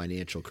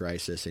financial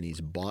crisis and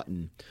he's bought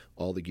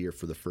all the gear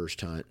for the first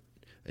time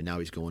and now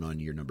he's going on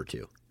year number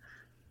 2?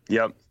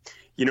 Yep.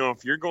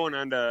 If you're going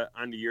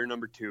onto year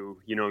number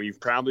 2, you've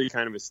probably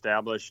kind of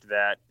established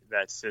that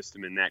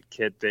system and that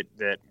kit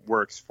that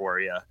works for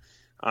you.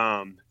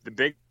 The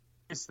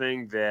biggest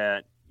thing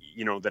that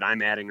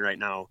I'm adding right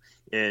now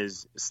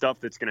is stuff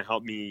that's going to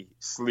help me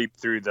sleep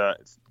through the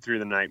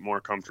night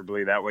more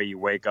comfortably. That way you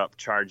wake up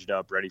charged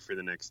up, ready for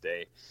the next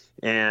day.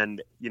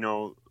 And,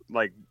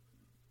 like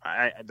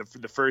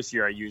the first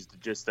year I used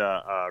just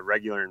a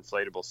regular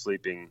inflatable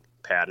sleeping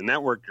pad, and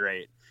that worked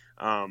great.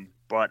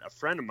 But a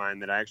friend of mine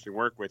that I actually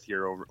work with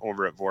here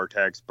over at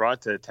Vortex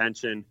brought to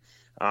attention,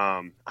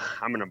 I'm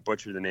going to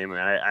butcher the name of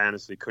it. I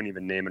honestly couldn't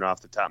even name it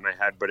off the top of my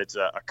head, but it's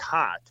a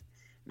cot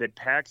that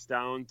packs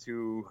down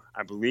to,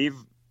 I believe,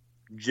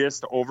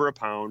 just over a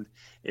pound.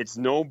 It's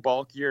no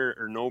bulkier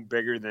or no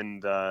bigger than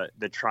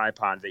the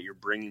tripod that you're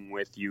bringing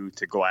with you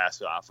to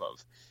glass off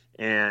of.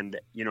 And,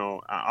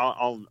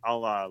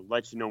 I'll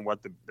let you know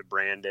what the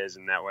brand is,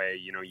 and that way,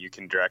 you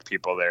can direct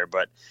people there.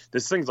 But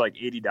this thing's like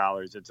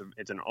 $80.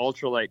 It's an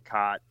ultralight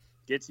cot,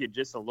 gets you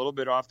just a little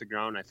bit off the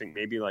ground. I think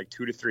maybe like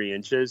 2 to 3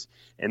 inches.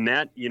 And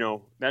that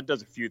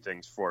does a few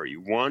things for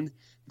you. One,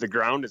 the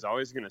ground is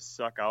always going to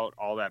suck out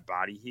all that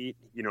body heat.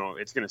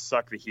 It's going to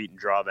suck the heat and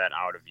draw that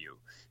out of you.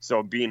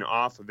 So being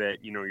off of it,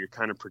 you're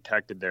kind of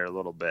protected there a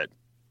little bit.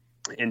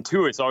 And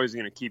 2, it's always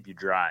going to keep you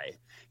dry.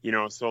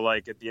 So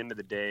like at the end of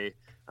the day,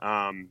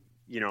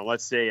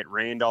 let's say it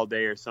rained all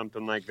day or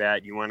something like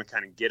that. You want to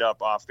kind of get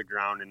up off the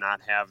ground and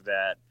not have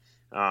that,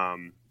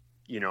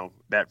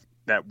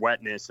 that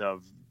wetness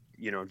of,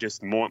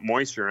 just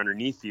moisture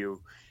underneath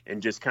you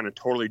and just kind of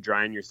totally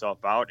drying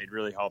yourself out. It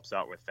really helps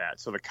out with that.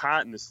 So the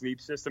cot and the sleep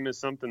system is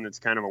something that's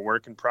kind of a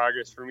work in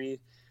progress for me.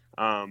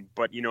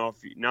 But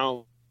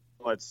now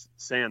let's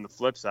say on the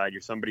flip side,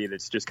 you're somebody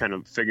that's just kind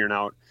of figuring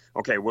out,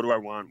 okay, what do I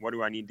want? What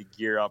do I need to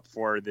gear up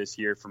for this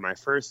year for my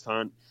first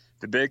hunt?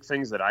 The big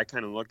things that I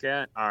kind of look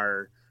at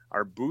are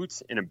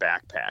boots and a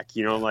backpack.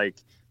 Like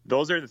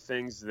those are the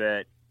things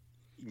that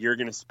you're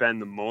going to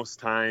spend the most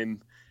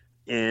time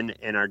in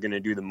and are going to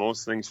do the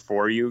most things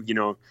for you.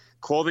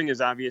 Clothing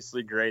is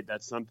obviously great.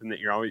 That's something that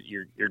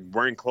you're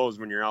wearing clothes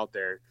when you're out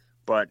there.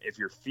 But if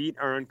your feet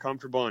are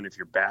uncomfortable and if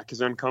your back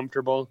is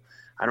uncomfortable,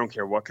 I don't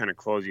care what kind of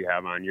clothes you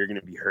have on, you're going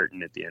to be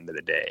hurting at the end of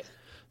the day.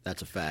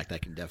 That's a fact. I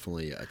can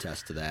definitely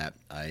attest to that.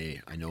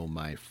 I know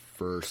my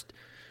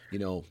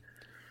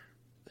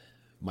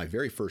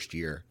very first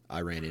year,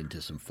 I ran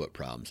into some foot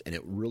problems, and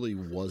it really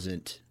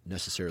wasn't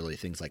necessarily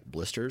things like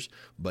blisters,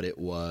 but it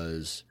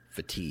was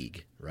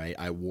fatigue, right?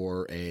 I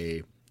wore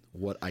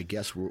what I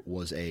guess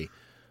was a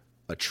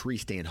tree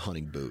stand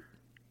hunting boot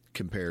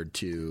compared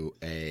to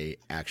a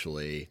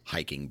actually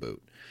hiking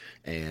boot,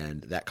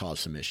 and that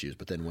caused some issues.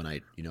 But then when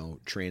I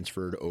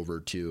transferred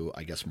over to,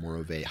 I guess, more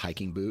of a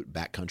hiking boot,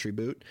 backcountry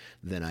boot,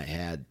 then I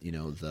had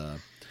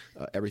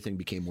everything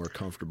became more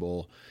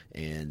comfortable,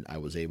 and I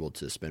was able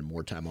to spend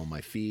more time on my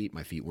feet.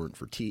 My feet weren't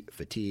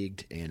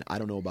fatigued, and I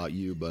don't know about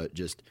you, but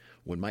just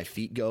when my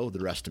feet go, the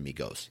rest of me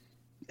goes.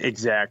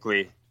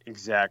 Exactly,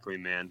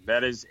 man.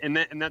 That is, and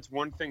that's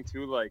one thing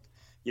too. Like,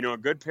 a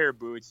good pair of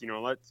boots.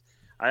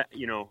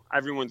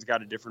 Everyone's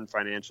got a different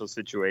financial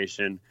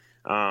situation.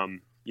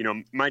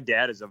 My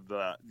dad is of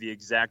the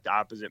exact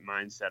opposite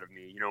mindset of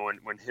me.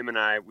 When him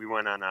and we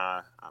went on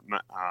a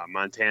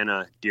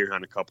Montana deer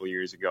hunt a couple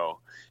years ago.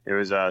 It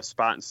was a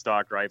spot and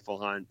stalk rifle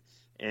hunt,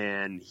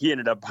 and he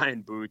ended up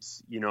buying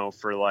boots,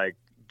 for like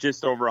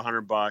just over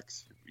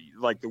 $100,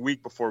 like the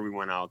week before we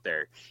went out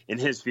there, and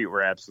his feet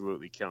were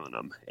absolutely killing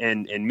him.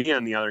 And me,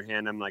 on the other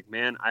hand, I'm like,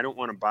 man, I don't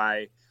want to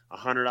buy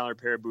 $100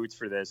 pair of boots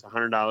for this,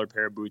 $100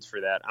 pair of boots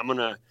for that. I'm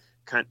gonna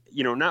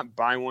not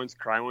buy once,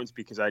 cry once,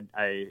 because I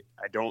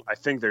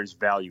think there's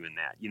value in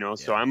that, Yeah.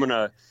 So I'm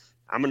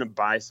gonna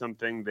buy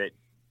something that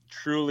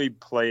truly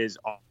plays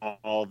all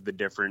of the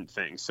different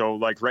things. So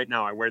like right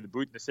now, I wear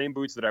the same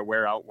boots that I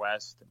wear out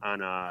west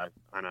on a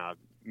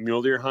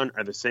mule deer hunt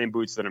are the same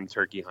boots that I'm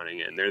turkey hunting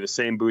in. They're the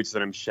same boots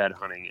that I'm shed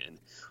hunting in,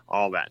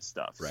 all that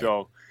stuff. Right.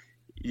 So,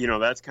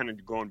 that's kind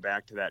of going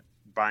back to that,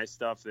 buy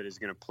stuff that is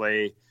going to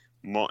play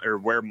or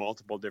wear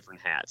multiple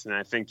different hats. And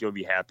I think you'll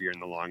be happier in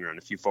the long run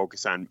if you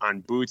focus on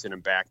boots and a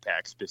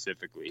backpack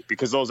specifically,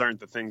 because those aren't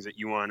the things that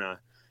you want to,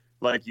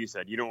 like you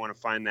said, you don't want to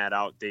find that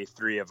out day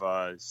 3 of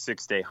a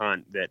 6-day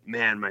hunt that,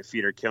 man, my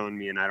feet are killing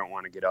me and I don't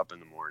want to get up in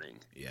the morning.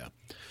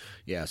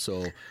 Yeah.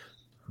 So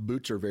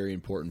boots are a very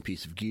important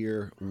piece of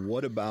gear.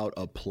 What about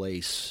a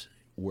place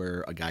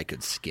where a guy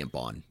could skimp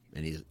on?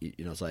 And he's,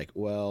 it's like,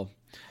 well,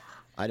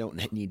 I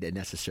don't need to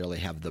necessarily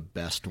have the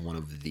best one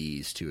of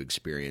these to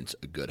experience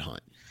a good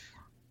hunt.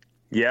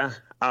 Yeah.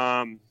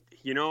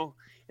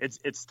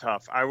 It's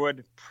tough. I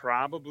would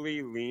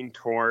probably lean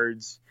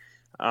towards,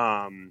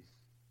 I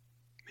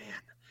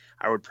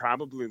would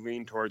probably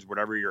lean towards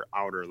whatever your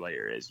outer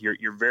layer is,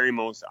 your very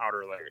most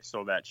outer layer.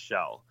 So that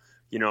shell,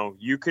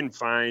 you can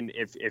find,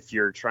 if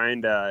you're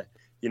trying to,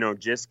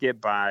 just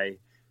get by,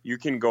 you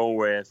can go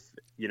with,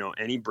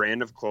 any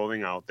brand of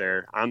clothing out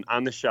there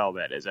on the shell.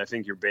 That is, I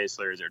think your base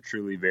layers are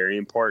truly very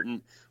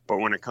important. But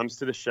when it comes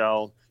to the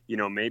shell,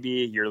 maybe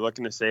you're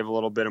looking to save a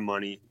little bit of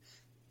money.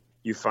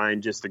 You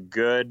find just a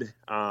good,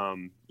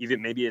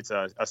 even maybe it's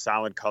a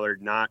solid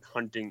colored, not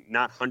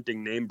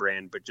hunting name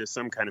brand, but just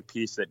some kind of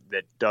piece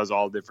that does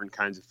all different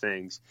kinds of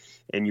things.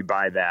 And you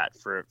buy that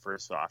for a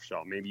soft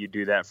shell. Maybe you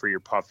do that for your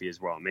puffy as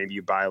well. Maybe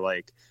you buy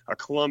like a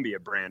Columbia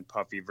brand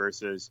puffy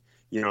versus,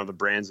 the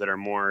brands that are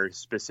more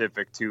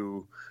specific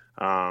to,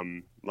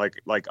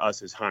 like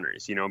us as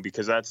hunters,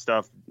 because that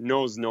stuff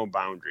knows no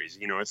boundaries.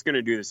 It's going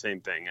to do the same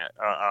thing.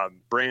 A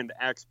brand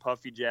X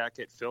puffy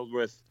jacket filled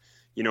with,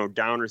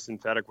 down or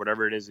synthetic,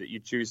 whatever it is that you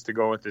choose to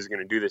go with, is going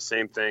to do the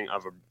same thing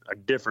of a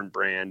different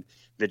brand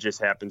that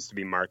just happens to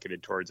be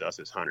marketed towards us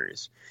as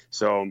hunters.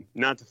 So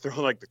not to throw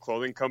like the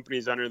clothing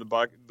companies under the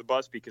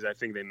bus, because I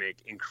think they make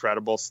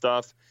incredible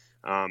stuff.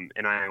 And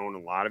I own a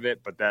lot of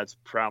it, but that's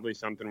probably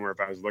something where if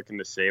I was looking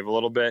to save a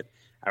little bit,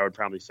 I would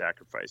probably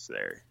sacrifice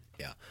there.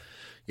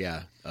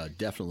 Yeah.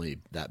 Definitely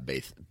that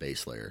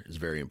base layer is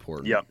very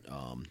important. Yep.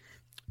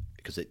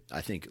 Because I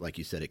think, like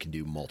you said, it can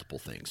do multiple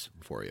things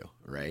for you,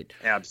 right?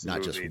 Absolutely.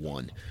 Not just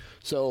one.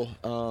 So,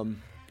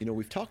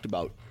 we've talked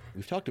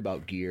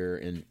about gear,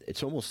 and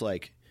it's almost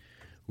like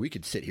we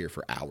could sit here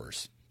for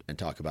hours and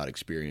talk about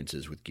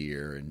experiences with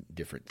gear and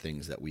different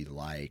things that we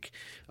like.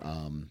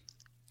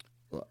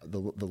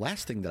 The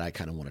last thing that I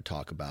kind of want to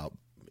talk about,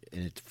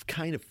 and it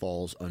kind of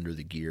falls under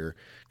the gear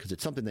because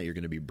it's something that you're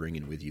going to be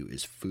bringing with you,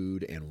 is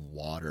food and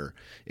water,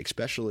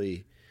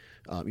 especially.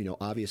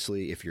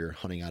 Obviously, if you're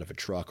hunting out of a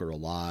truck or a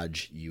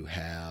lodge, you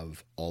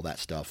have all that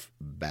stuff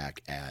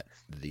back at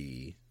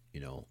the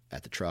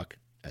truck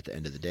at the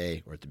end of the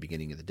day or at the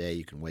beginning of the day.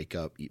 You can wake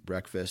up, eat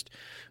breakfast,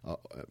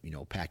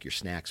 pack your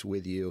snacks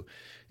with you.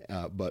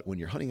 But when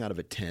you're hunting out of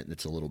a tent,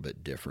 it's a little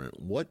bit different.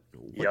 What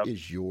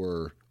is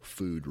your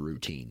food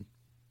routine?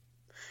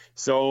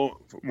 So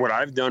what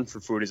I've done for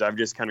food is I've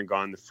just kind of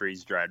gone the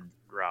freeze-dried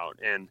route.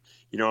 And,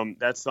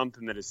 that's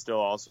something that is still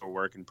also a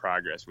work in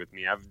progress with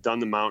me. I've done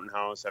the Mountain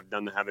House. I've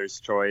done the Heather's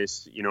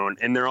Choice,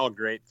 and they're all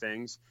great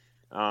things.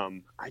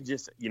 I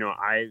just,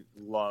 I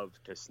love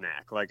to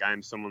snack. Like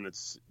I'm someone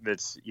that's,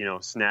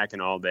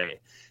 snacking all day.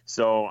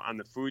 So on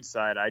the food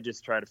side, I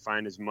just try to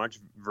find as much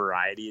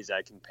variety as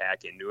I can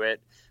pack into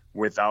it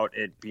without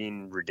it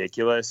being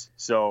ridiculous.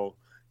 So,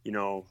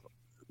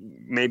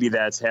 maybe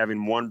that's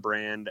having one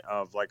brand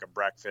of like a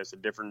breakfast, a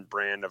different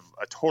brand of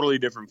a totally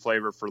different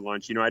flavor for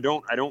lunch. I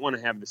don't want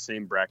to have the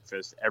same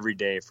breakfast every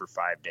day for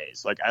 5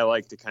 days. Like I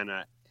like to kind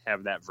of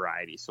have that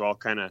variety. So I'll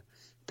kind of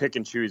pick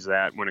and choose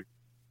that when it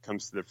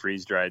comes to the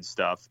freeze-dried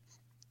stuff.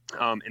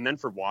 And then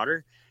for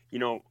water,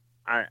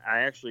 I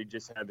actually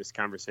just had this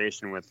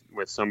conversation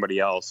with somebody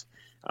else.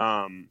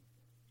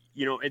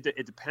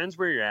 It depends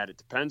where you're at. It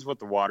depends what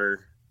the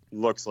water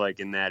looks like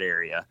in that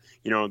area.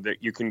 That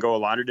you can go a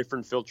lot of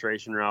different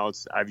filtration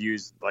routes. I've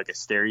used like a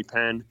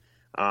SteriPen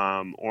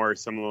or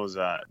some of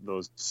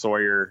those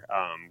Sawyer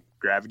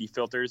gravity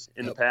filters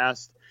in the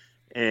past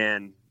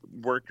and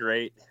worked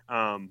great.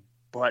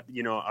 But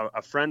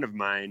a friend of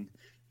mine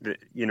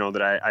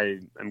that I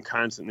am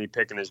constantly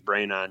picking his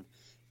brain on,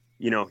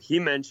 he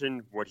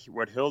mentioned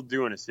what he'll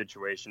do in a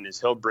situation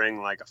is he'll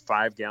bring like a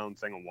 5-gallon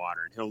thing of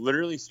water and he'll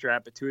literally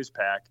strap it to his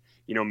pack.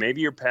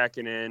 Maybe you're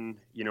packing in,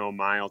 a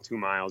mile, 2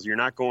 miles. You're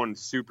not going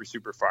super,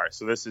 super far.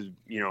 So this is,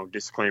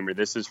 disclaimer.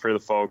 This is for the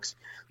folks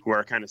who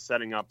are kind of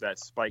setting up that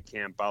spike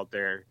camp out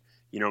there,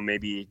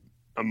 maybe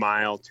a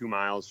mile, 2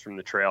 miles from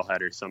the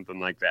trailhead or something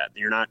like that.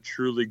 You're not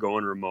truly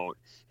going remote.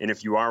 And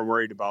if you are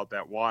worried about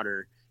that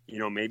water,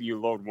 maybe you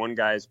load one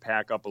guy's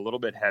pack up a little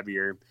bit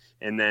heavier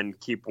and then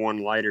keep one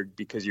lighter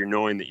because you're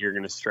knowing that you're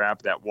going to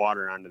strap that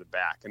water onto the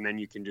back. And then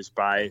you can just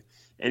buy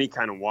any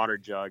kind of water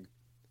jug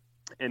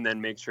and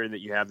then make sure that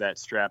you have that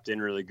strapped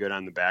in really good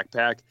on the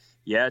backpack.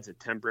 Yeah, it's a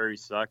temporary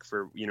suck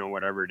for,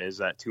 whatever it is,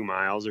 that 2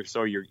 miles or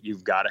so.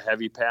 You've got a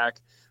heavy pack,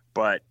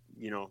 but,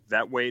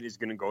 that weight is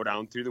going to go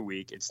down through the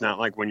week. It's not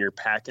like when you're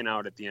packing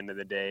out at the end of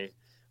the day,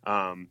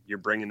 you're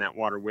bringing that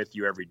water with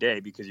you every day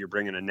because you're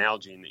bringing an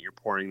Nalgene that you're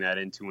pouring that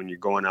into when you're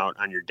going out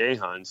on your day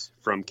hunts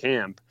from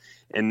camp.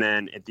 And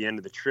then at the end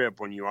of the trip,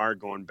 when you are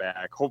going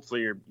back,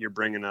 hopefully you're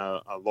bringing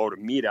a load of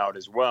meat out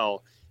as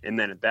well. And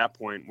then at that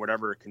point,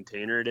 whatever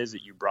container it is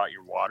that you brought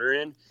your water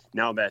in,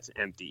 now that's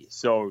empty.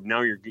 So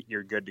now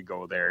you're good to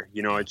go there.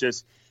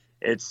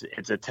 It's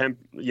a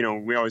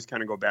we always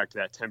kind of go back to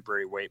that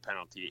temporary weight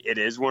penalty. It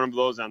is one of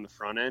those on the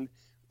front end.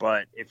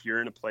 But if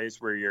you're in a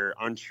place where you're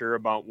unsure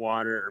about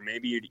water, or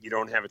maybe you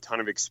don't have a ton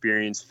of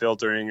experience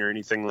filtering or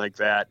anything like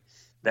that,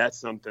 that's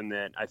something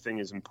that I think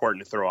is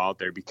important to throw out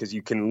there because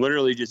you can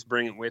literally just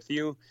bring it with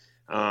you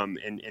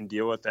and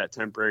deal with that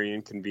temporary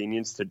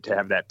inconvenience to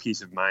have that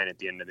peace of mind at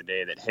the end of the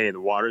day that, hey,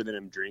 the water that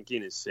I'm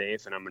drinking is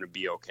safe and I'm going to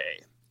be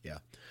okay. Yeah.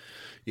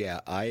 Yeah.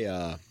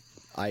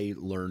 I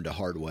learned a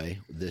hard way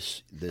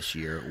this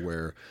year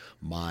where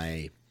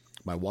my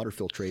water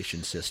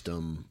filtration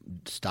system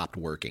stopped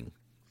working.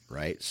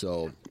 Right.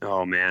 So,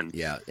 oh man.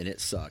 Yeah. And it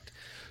sucked.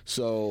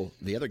 So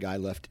the other guy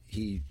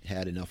he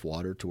had enough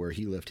water to where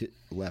he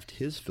left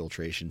his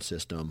filtration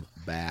system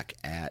back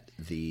at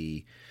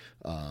the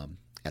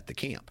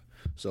camp.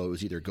 So it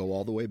was either go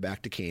all the way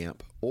back to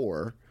camp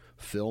or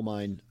fill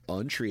my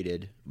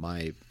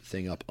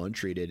thing up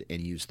untreated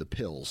and use the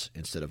pills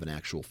instead of an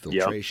actual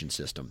filtration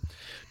system.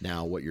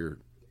 Now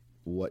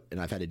and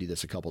I've had to do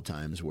this a couple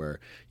times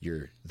where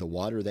the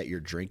water that you're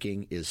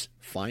drinking is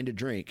fine to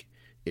drink.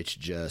 It's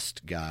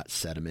just got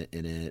sediment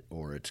in it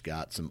or it's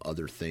got some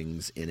other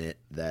things in it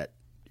that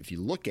if you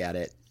look at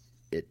it,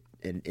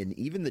 and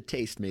even the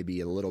taste may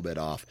be a little bit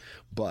off,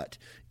 but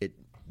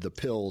the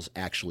pills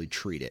actually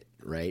treat it,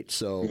 right?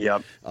 So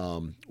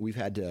I've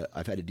had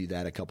to do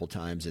that a couple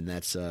times, and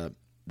that's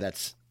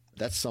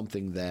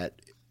something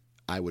that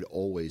I would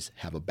always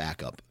have a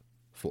backup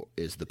for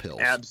is the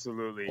pills.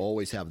 Absolutely.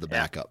 Always have the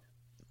backup.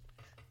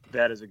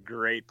 That is a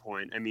great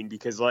point. I mean,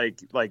 because like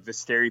the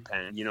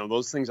SteriPen,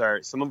 those things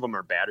some of them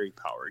are battery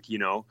powered,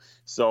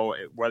 so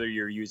whether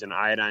you're using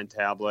iodine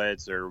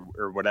tablets or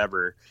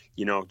whatever,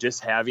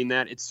 just having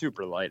that, it's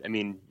super light. I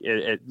mean,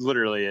 it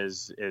literally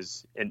is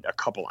in a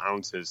couple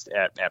ounces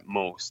at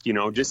most,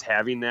 just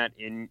having that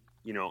in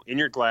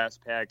your glass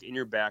pack, in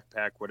your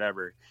backpack,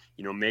 whatever,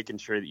 making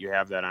sure that you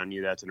have that on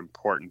you, that's an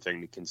important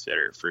thing to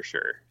consider for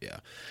sure. Yeah.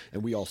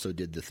 And we also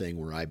did the thing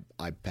where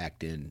I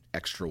packed in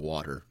extra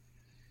water.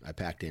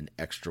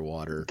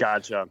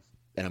 Gotcha.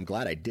 And I'm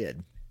glad I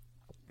did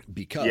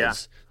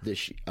because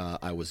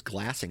I was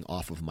glassing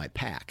off of my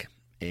pack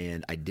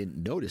and I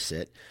didn't notice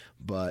it,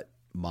 but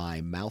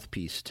my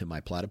mouthpiece to my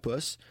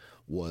platypus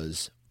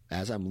was,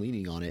 as I'm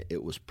leaning on it,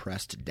 it was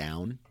pressed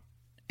down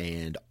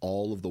and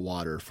all of the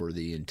water for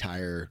the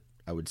entire,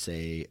 I would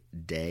say,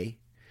 day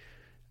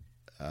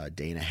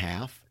and a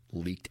half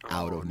leaked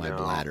out of my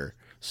bladder.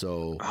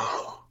 So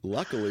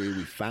luckily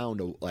we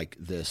found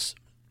this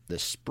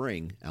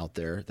spring out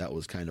there that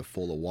was kind of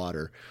full of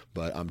water.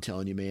 But I'm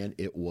telling you, man,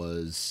 it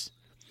was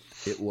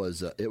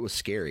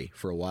scary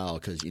for a while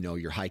because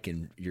you're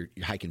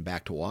hiking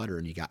back to water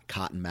and you got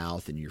cotton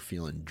mouth and you're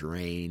feeling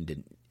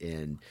drained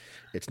and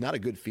it's not a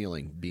good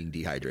feeling being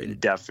dehydrated.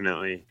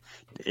 Definitely,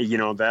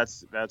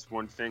 that's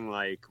one thing.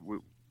 Like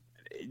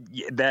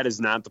that is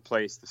not the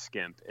place to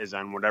skimp. Is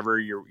on whatever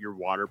your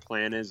water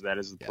plan is. That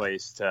is the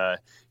place to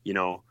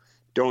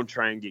don't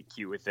try and get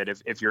cute with it.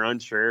 If you're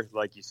unsure,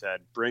 like you said,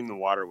 bring the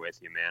water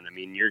with you, man. I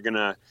mean,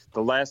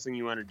 the last thing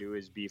you want to do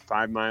is be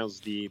 5 miles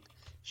deep,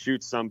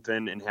 shoot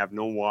something and have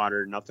no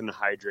water, nothing to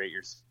hydrate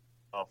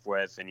yourself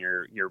with, and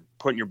you're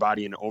putting your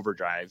body in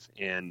overdrive.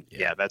 And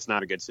that's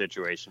not a good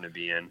situation to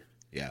be in.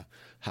 Yeah.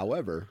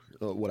 However,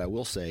 what I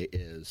will say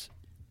is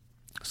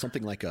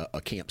something like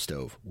a camp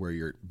stove where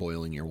you're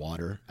boiling your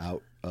water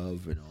out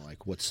of,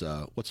 like what's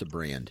a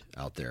brand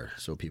out there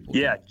so people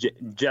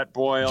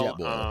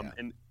Jetboil.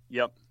 And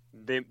yep,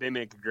 they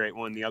make a great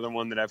one. The other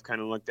one that I've kind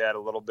of looked at a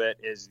little bit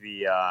is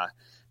the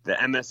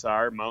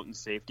MSR, Mountain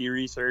Safety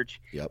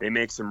Research. Yep. They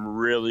make some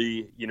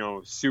really,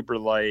 super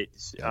light,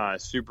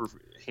 super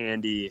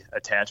handy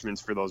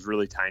attachments for those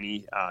really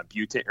tiny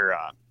butane or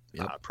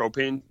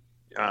propane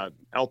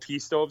LP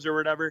stoves or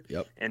whatever.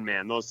 Yep. And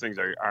man, those things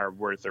are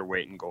worth their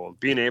weight in gold.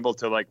 Being able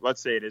to, like,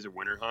 let's say it is a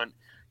winter hunt,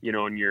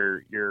 and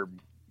you're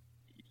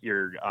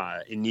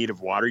in need of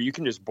water, you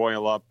can just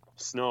boil up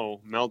snow,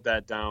 melt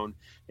that down,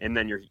 and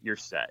then you're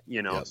set.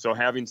 Yep. So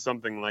having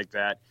something like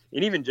that,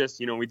 and even just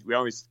we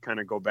always kind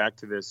of go back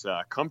to this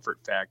comfort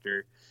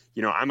factor.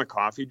 I'm a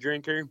coffee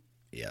drinker.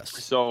 Yes.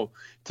 So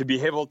to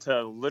be able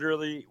to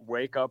literally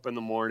wake up in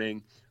the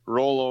morning,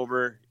 roll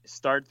over,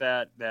 start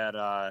that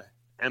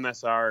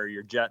MSR or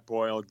your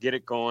Jetboil, get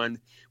it going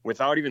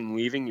without even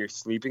leaving your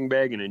sleeping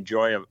bag and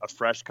enjoy a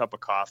fresh cup of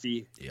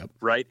coffee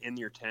right in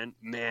your tent,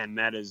 man,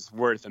 that is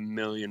worth $1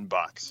 million.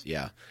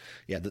 Yeah.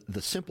 Yeah.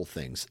 The simple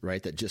things,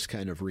 right, that just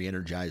kind of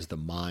re-energize the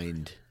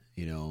mind,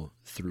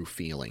 through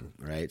feeling,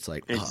 right? It's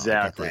like,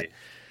 exactly.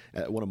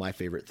 One of my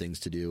favorite things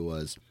to do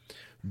was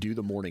do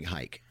the morning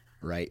hike,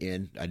 right?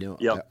 And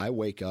I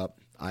wake up,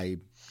 I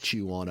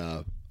chew on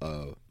a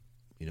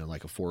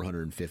like a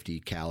 450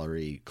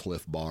 calorie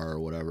Cliff Bar or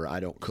whatever. I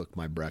don't cook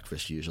my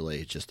breakfast usually.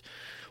 It's just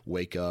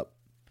wake up,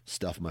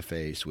 stuff my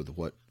face with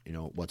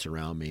what's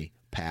around me,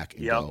 pack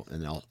and go,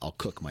 and then I'll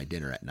cook my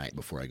dinner at night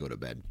before I go to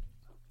bed.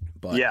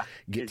 But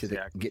get to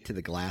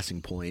the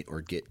glassing point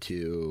or get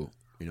to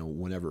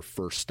whenever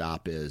first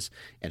stop is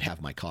and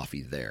have my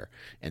coffee there,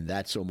 and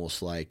that's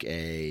almost like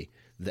the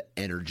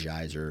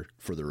energizer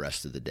for the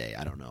rest of the day.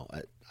 I don't know.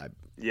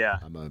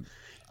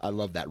 I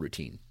love that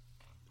routine.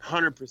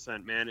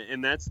 100%, man.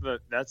 And that's the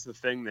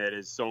thing that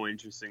is so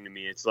interesting to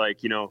me. It's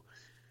like,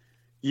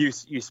 you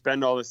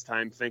spend all this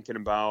time thinking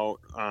about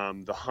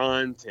the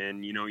hunt,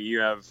 and you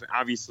have,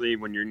 obviously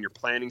when you're in your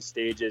planning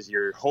stages,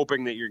 you're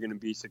hoping that you're going to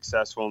be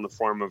successful in the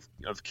form of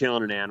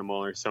killing an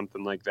animal or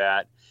something like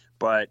that.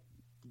 But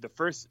the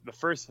first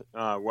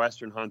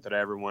Western hunt that I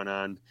ever went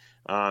on,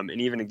 and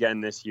even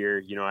again this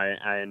year,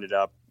 I ended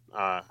up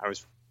I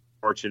was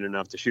fortunate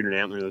enough to shoot an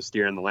antlerless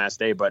deer on the last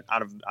day, but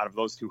out of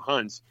those two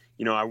hunts,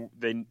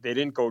 they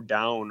didn't go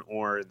down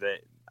or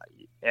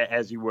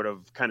as you would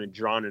have kind of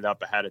drawn it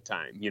up ahead of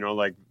time.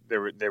 Like they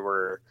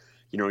were,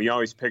 you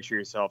always picture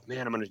yourself,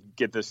 man, I'm going to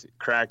get this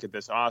crack at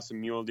this awesome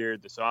mule deer,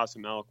 this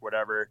awesome elk,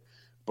 whatever.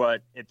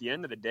 But at the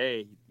end of the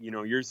day,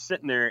 you're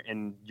sitting there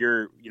and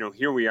you're,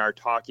 here we are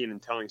talking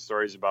and telling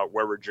stories about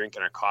where we're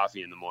drinking our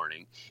coffee in the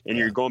morning, and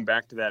you're going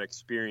back to that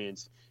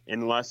experience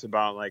and less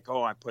about like,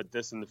 oh, I put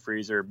this in the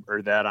freezer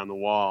or that on the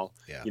wall.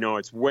 Yeah.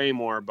 It's way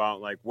more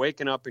about like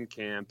waking up in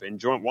camp,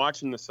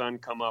 watching the sun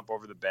come up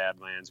over the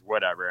Badlands,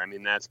 whatever. I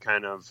mean, that's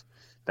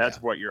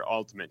what your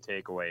ultimate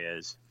takeaway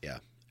is. Yeah,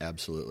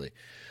 absolutely.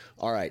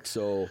 All right.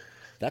 So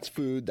that's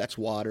food, that's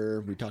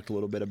water. We talked a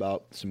little bit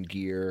about some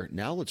gear.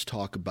 Now let's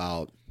talk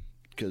about,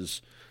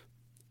 because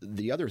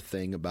the other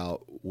thing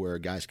about where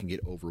guys can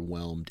get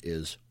overwhelmed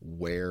is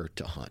where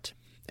to hunt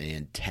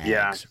and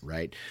tags,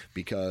 right?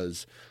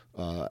 Because,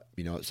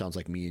 it sounds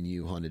like me and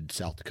you hunted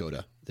South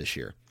Dakota this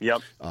year.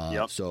 Yep.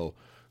 So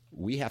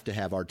we have to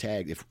have our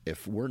tag.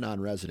 If we're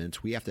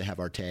non-residents, we have to have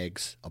our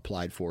tags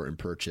applied for and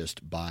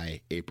purchased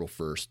by April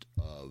 1st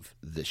of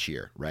this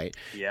year, right?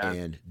 Yeah.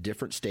 And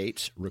different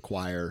states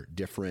require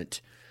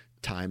different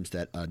times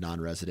that a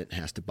non-resident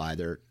has to buy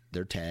their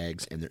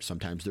tags, and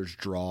sometimes there's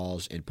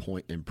draws and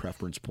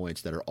preference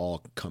points that are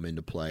all come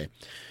into play.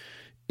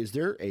 Is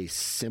there a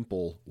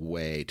simple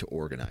way to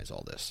organize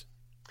all this?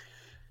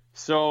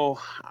 So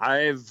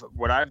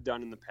what I've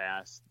done in the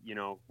past,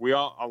 a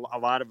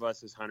lot of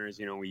us as hunters,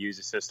 we use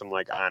a system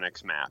like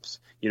Onyx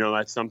Maps.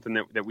 That's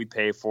something that we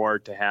pay for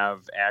to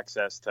have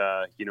access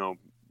to,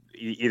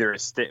 either a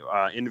state,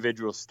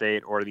 individual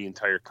state or the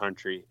entire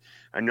country.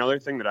 Another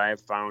thing that I have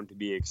found to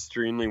be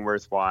extremely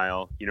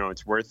worthwhile,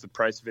 it's worth the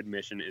price of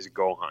admission, is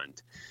Go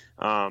Hunt.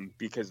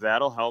 Because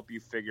that'll help you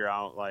figure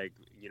out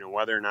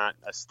whether or not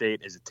a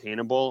state is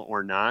attainable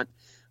or not.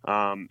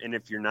 And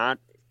if you're not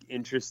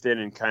interested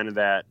in kind of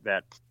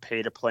that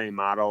pay to play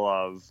model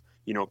of,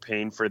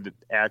 paying for the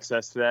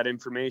access to that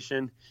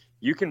information,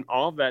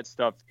 all of that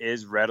stuff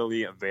is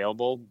readily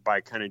available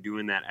by kind of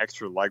doing that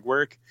extra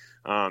legwork.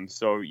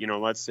 So,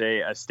 let's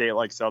say a state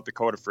like South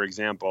Dakota, for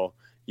example,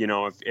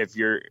 if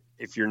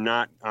you're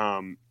not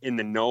in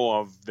the know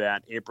of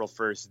that April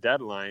 1st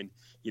deadline,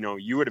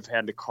 you would have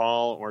had to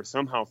call or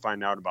somehow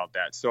find out about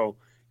that. So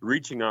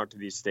reaching out to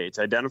these states,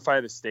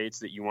 identify the states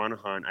that you want to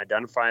hunt,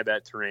 identify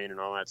that terrain and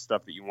all that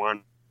stuff that you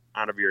want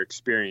out of your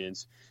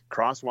experience,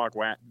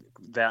 crosswalk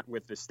that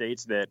with the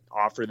states that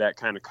offer that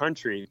kind of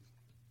country,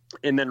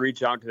 and then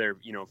reach out to their,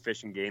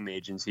 fish and game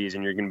agencies,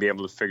 and you're going to be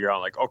able to figure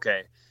out, like,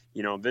 okay,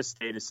 this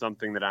state is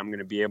something that I'm going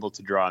to be able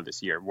to draw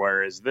this year,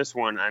 whereas this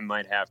one I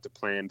might have to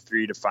plan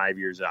 3 to 5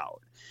 years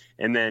out.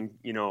 And then,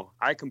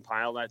 I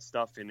compile that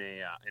stuff in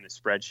a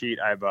spreadsheet.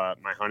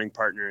 My hunting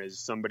partner is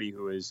somebody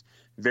who is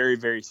very,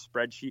 very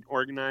spreadsheet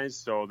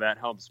organized, so that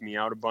helps me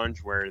out a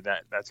bunch, where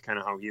that's kind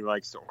of how he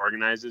likes to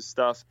organize his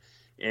stuff.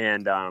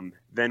 And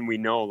then we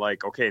know,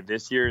 like, okay,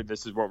 this year,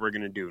 this is what we're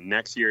going to do.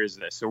 Next year is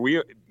this. So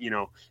we,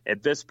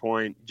 at this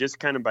point, just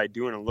kind of by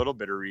doing a little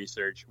bit of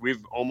research,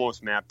 we've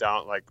almost mapped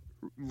out, like,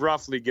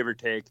 roughly, give or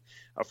take,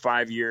 a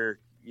 5-year,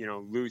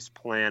 loose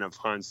plan of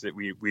hunts that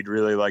we'd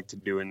really like to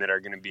do and that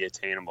are going to be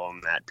attainable in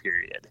that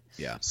period.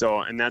 Yeah. So,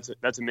 and that's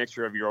a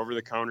mixture of your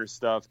over-the-counter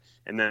stuff,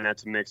 and then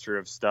that's a mixture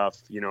of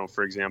stuff,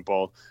 for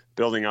example,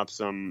 building up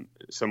some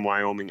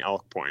Wyoming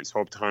elk points.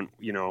 Hope to hunt,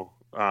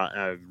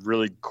 a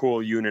really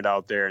cool unit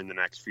out there in the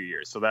next few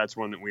years. So that's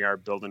one that we are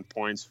building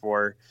points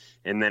for.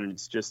 And then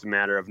it's just a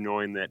matter of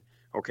knowing that,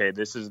 okay,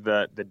 this is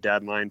the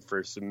deadline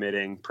for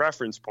submitting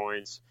preference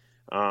points.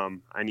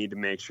 I need to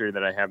make sure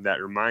that I have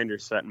that reminder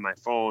set in my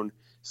phone.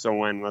 So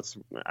when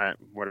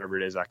whatever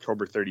it is,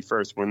 October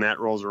 31st, when that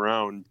rolls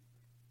around,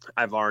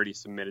 I've already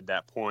submitted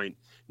that point,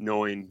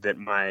 knowing that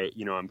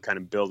I'm kind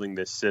of building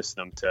this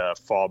system to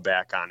fall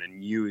back on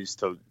and use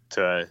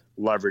to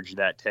leverage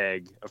that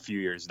tag a few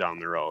years down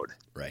the road.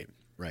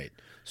 Right.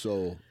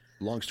 So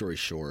long story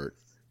short,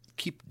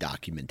 keep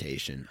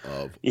documentation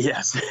of,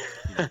 yes,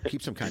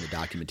 keep some kind of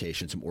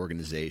documentation, some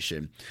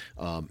organization,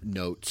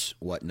 notes,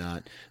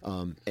 whatnot.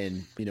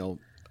 And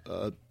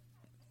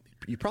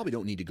you probably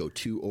don't need to go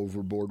too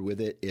overboard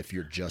with it if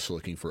you're just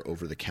looking for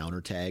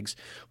over-the-counter tags.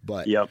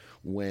 But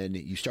when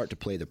you start to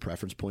play the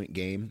preference point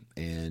game,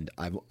 and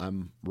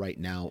I'm right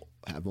now,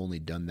 I've only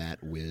done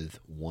that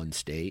with one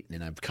state,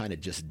 and I've kind of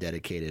just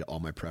dedicated all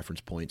my preference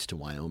points to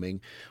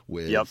Wyoming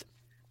with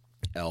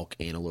elk,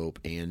 antelope,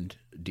 and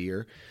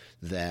deer.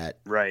 That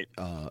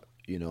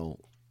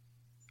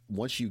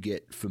once you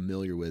get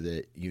familiar with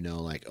it,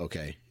 like,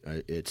 okay,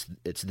 it's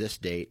this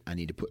date, I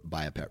need to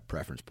buy a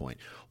preference point,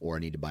 or I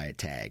need to buy a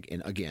tag.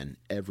 And again,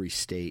 every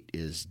state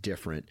is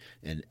different,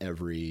 and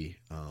every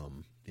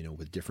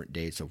with different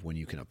dates of when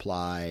you can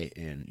apply,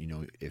 and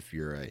if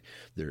you're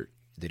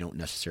they don't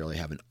necessarily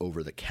have an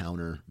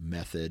over-the-counter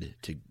method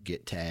to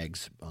get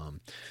tags,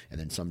 and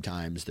then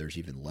sometimes there's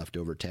even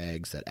leftover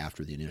tags that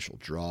after the initial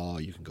draw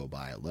you can go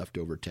buy a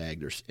leftover tag.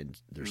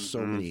 There's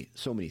so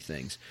many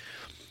things.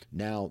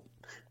 Now,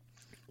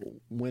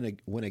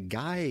 when a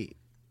guy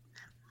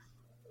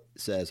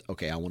says,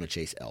 okay, I want to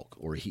chase elk,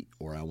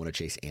 or I want to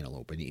chase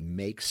antelope, and he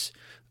makes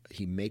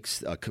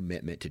a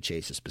commitment to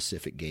chase a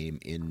specific game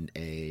in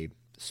a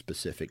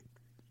specific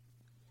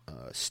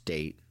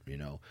state,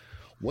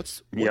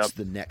 what's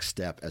the next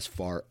step as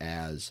far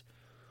as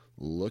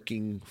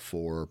looking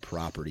for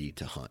property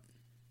to hunt?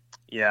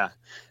 Yeah.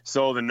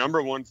 So the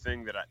number one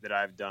thing that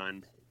I've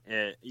done,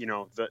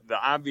 the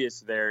obvious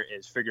there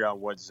is figure out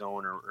what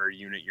zone or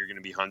unit you're going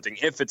to be hunting.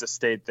 If it's a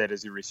state that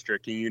is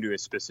restricting you to a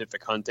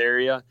specific hunt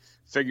area,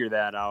 figure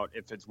that out.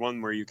 If it's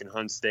one where you can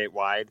hunt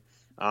statewide,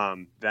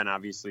 then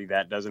obviously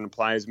that doesn't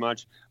apply as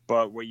much.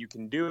 But what you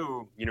can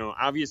do,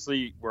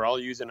 obviously we're all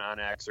using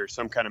onX or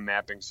some kind of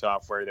mapping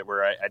software that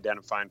we're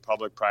identifying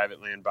public, private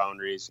land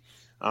boundaries,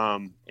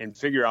 and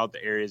figure out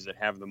the areas that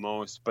have the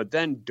most. But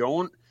then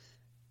don't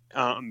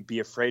be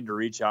afraid to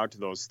reach out to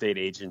those state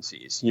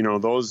agencies.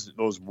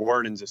 Those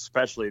wardens,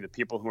 especially the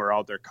people who are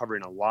out there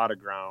covering a lot of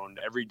ground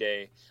every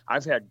day.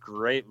 I've had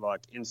great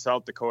luck in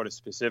South Dakota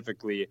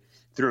specifically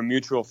through a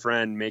mutual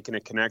friend making a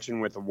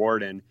connection with a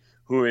warden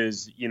who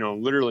is,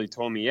 literally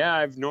told me, yeah,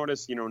 I've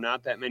noticed,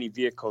 not that many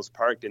vehicles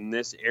parked in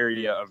this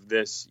area of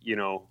this,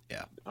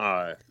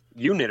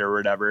 unit or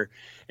whatever.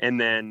 And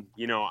then,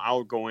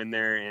 I'll go in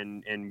there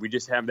and we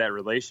just have that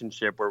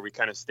relationship where we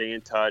kind of stay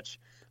in touch.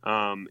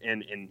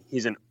 And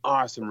he's an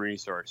awesome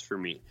resource for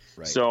me.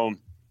 Right. So,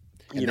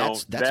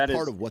 that's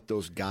part of what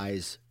those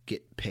guys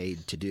get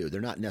paid to do.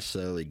 They're not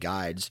necessarily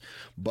guides,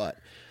 but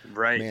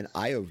man,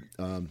 I have,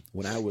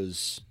 when I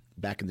was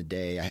back in the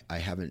day, I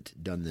haven't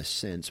done this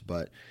since,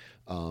 but,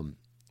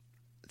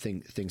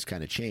 things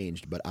kind of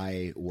changed, but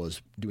I was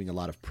doing a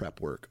lot of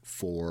prep work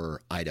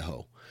for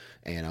Idaho,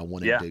 and I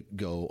wanted to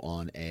go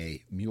on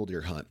a mule deer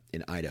hunt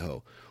in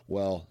Idaho.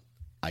 Well,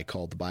 I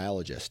call the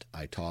biologist.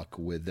 I talk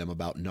with them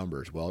about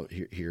numbers. Well,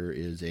 here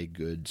is a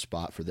good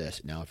spot for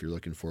this. Now, if you're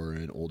looking for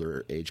an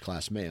older age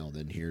class male,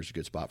 then here's a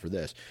good spot for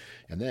this.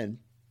 And then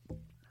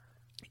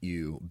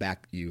you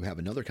have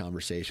another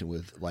conversation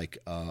with like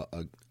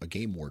a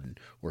game warden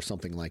or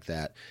something like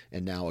that.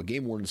 And now a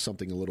game warden is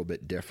something a little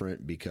bit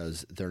different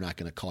because they're not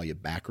going to call you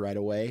back right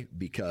away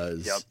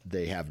because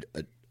they have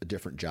a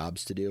different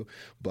jobs to do.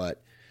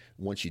 But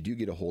once you do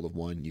get a hold of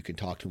one, you can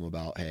talk to them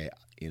about, hey,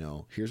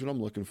 here's what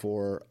I'm looking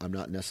for. I'm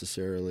not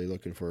necessarily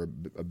looking for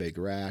a big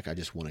rack. I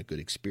just want a good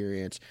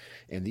experience.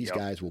 And these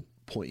guys will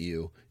point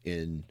you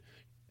in,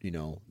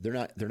 they're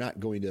not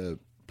going to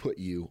put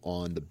you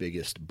on the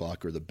biggest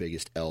buck or the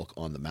biggest elk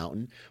on the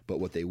mountain. But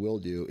what they will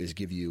do is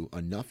give you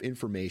enough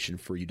information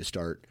for you to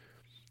start,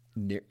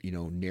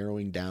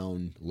 narrowing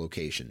down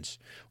locations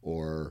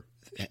or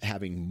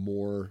having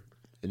more.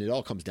 And it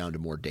all comes down to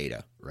more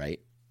data, right?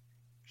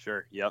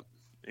 Sure. Yep.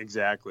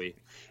 Exactly.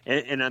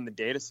 And on the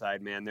data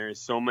side, man,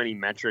 there's so many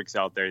metrics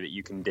out there that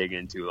you can dig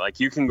into. Like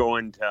you can go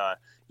into,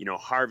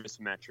 harvest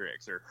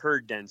metrics or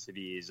herd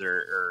densities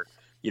or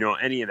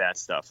any of that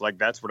stuff. Like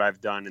that's what I've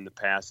done in the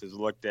past is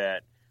looked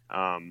at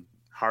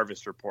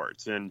harvest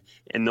reports. And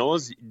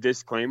those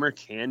disclaimer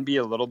can be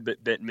a little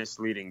bit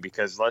misleading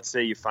because let's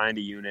say you find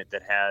a unit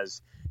that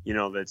has,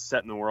 that's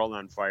setting the world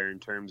on fire in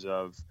terms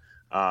of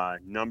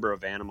number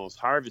of animals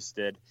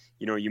harvested,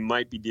 you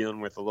might be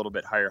dealing with a little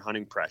bit higher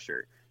hunting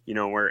pressure.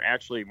 Where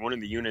actually one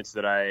of the units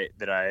that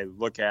I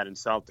look at in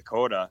South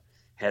Dakota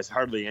has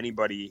hardly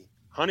anybody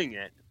hunting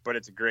it, but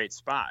it's a great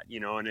spot,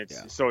 and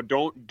it's so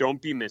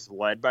don't be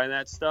misled by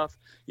that stuff.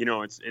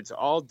 It's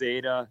all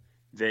data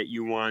that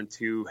you want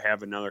to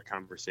have another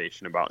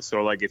conversation about.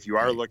 So like if you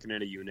are looking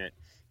at a unit,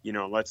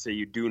 let's say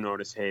you do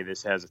notice, hey,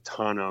 this has a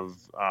ton of,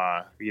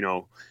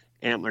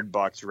 antlered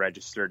bucks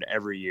registered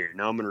every year.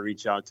 Now I'm going to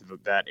reach out to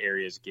that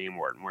area's game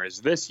warden. Whereas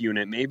this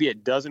unit, maybe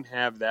it doesn't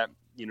have that,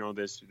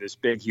 this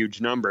big,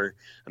 huge number.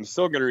 I'm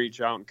still going to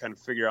reach out and kind of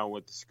figure out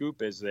what the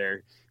scoop is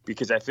there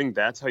because I think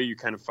that's how you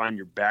kind of find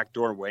your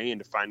backdoor way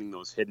into finding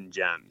those hidden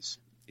gems.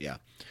 Yeah.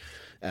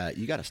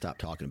 You got to stop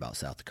talking about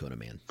South Dakota,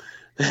 man.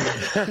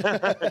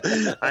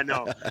 I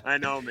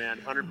know, man.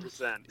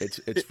 100%.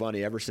 It's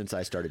funny. Ever since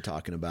I started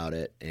talking about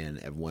it and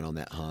have went on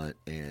that hunt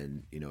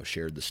and,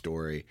 shared the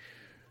story,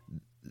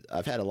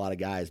 I've had a lot of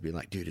guys being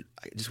like, dude,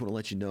 I just want to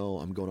let you know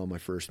I'm going on my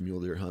first mule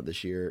deer hunt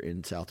this year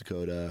in South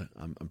Dakota.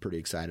 I'm pretty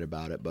excited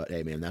about it, but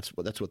hey, man, that's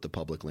what the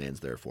public land's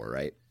there for,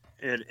 right?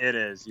 It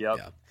is. Yep.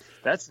 Yeah.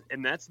 That's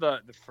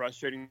the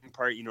frustrating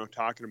part,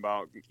 talking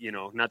about,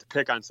 not to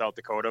pick on South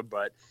Dakota,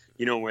 but,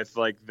 with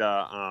like the,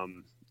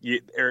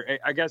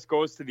 I guess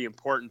goes to the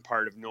important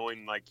part of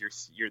knowing like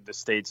the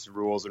state's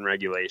rules and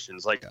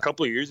regulations. Like a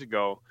couple of years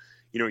ago,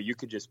 you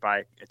could just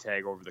buy a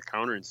tag over the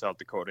counter in South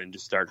Dakota and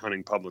just start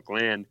hunting public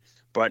land.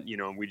 But,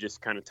 we just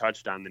kind of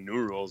touched on the new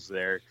rules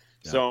there.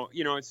 Yeah. So,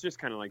 it's just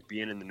kind of like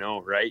being in the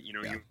know, right?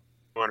 You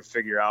want to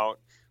figure out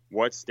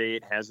what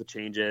state has the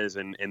changes.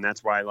 And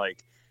that's why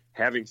like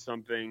having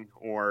something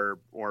or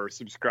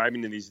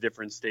subscribing to these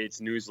different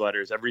states'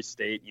 newsletters, every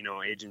state,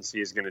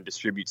 agency is going to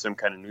distribute some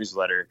kind of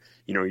newsletter.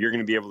 You're going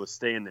to be able to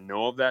stay in the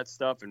know of that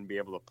stuff and be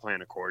able to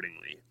plan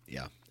accordingly.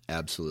 Yeah,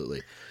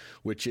 absolutely.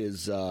 Which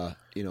is,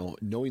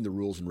 knowing the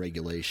rules and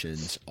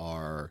regulations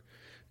are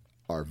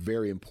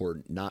very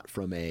important, not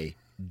from a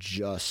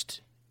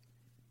just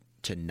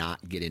to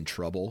not get in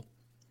trouble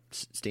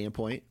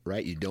standpoint,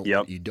 right? You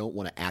don't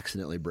want to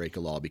accidentally break a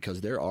law because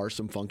there are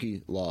some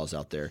funky laws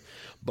out there,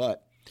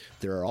 but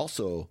there are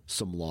also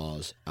some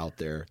laws out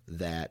there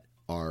that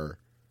are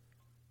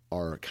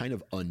kind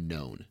of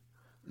unknown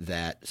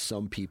that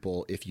some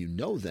people, if you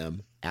know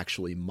them,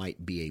 actually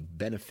might be a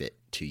benefit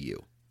to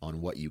you on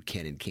what you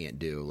can and can't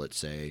do, let's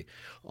say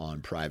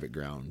on private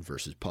ground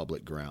versus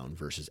public ground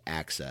versus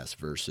access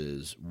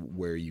versus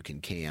where you can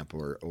camp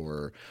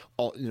or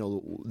all,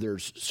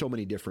 there's so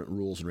many different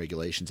rules and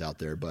regulations out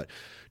there, but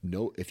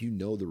if you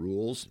know the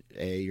rules,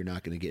 A, you're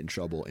not going to get in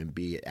trouble, and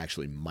B, it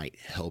actually might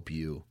help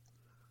you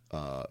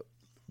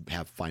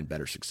find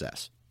better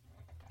success.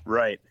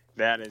 Right.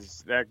 That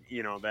is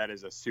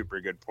a super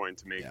good point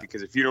to make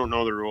because if you don't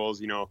know the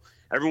rules,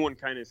 everyone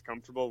kind of is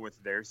comfortable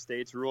with their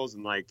state's rules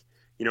and like,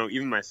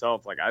 even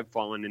myself, like I've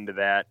fallen into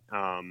that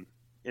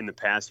in the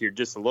past year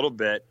just a little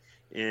bit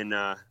in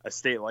a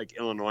state like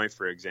Illinois,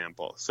 for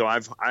example. So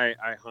I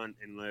hunt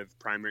and live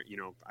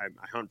I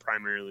hunt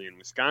primarily in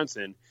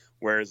Wisconsin,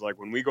 whereas like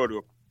when we go to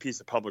a piece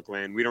of public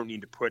land, we don't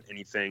need to put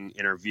anything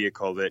in our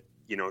vehicle that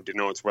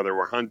denotes whether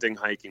we're hunting,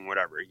 hiking,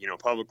 whatever.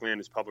 Public land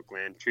is public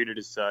land, treat it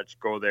as such,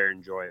 go there,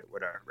 enjoy it,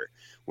 whatever.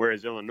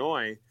 Whereas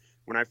Illinois,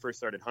 when I first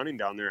started hunting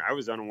down there, I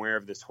was unaware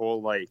of this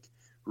whole like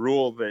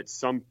rule that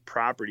some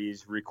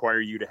properties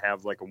require you to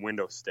have like a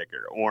window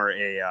sticker or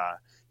a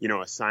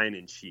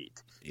sign-in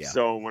sheet. Yeah.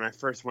 So when I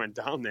first went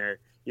down there,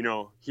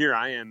 here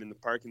I am in the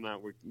parking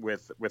lot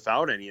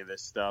without any of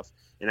this stuff.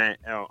 And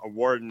a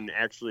warden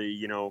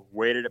actually,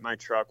 waited at my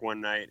truck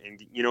one night and,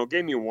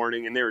 gave me a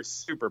warning, and they were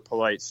super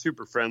polite,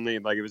 super friendly.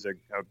 Like it was a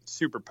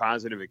super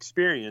positive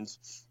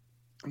experience.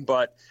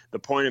 But the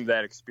point of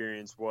that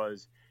experience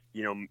was,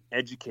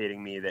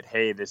 educating me that,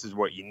 hey, this is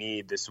what you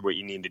need. This is what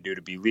you need to do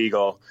to be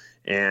legal.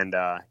 And,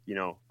 I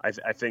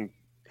think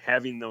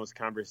having those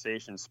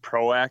conversations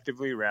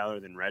proactively rather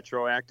than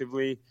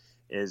retroactively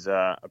is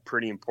a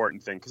pretty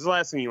important thing. Because the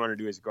last thing you want to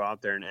do is go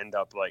out there and end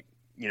up like,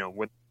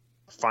 with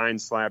fine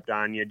slapped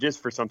on you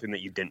just for something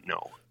that you didn't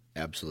know.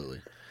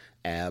 Absolutely.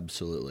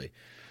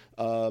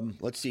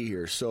 Let's see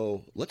here.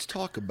 So let's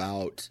talk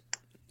about,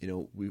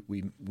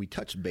 we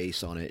touched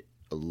base on it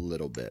a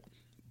little bit,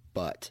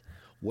 but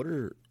what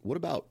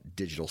about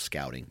digital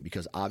scouting?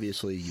 Because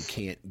obviously you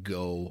can't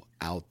go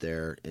out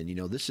there and,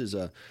 this is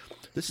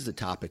a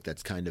topic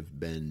that's kind of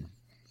been,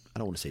 I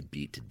don't want to say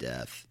beat to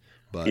death,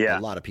 but a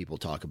lot of people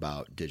talk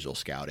about digital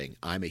scouting.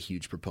 I'm a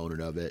huge proponent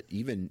of it,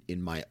 even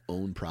in my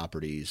own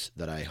properties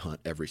that I hunt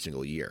every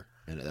single year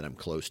and that I'm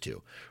close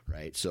to,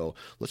 right? So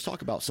let's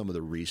talk about some of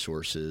the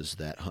resources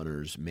that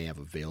hunters may have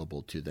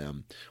available to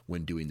them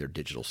when doing their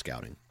digital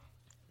scouting.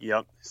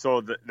 Yep.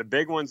 So the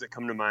big ones that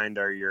come to mind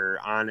are your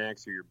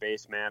onX or your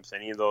base maps,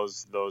 any of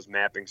those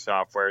mapping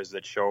softwares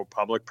that show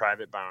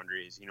public-private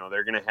boundaries.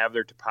 They're going to have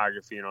their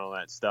topography and all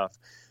that stuff.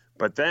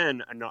 But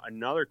then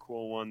another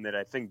cool one that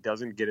I think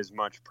doesn't get as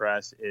much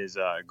press is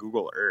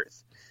Google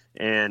Earth.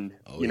 And,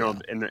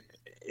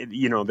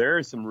 there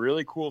are some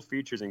really cool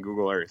features in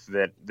Google Earth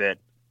that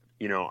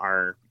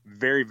are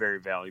very, very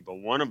valuable.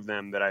 One of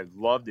them that I'd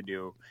love to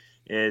do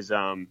is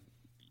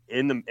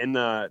in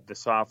the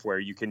software,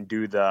 you can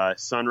do the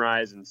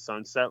sunrise and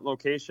sunset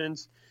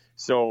locations.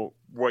 So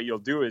what you'll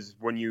do is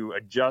when you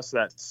adjust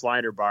that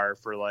slider bar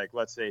for, like,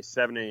 let's say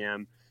 7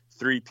 a.m.,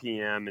 3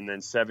 p.m., and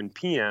then 7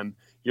 p.m.,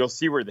 you'll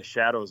see where the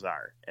shadows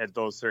are at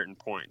those certain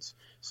points.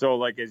 So,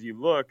 like, as you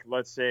look,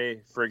 let's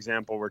say, for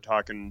example, we're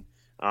talking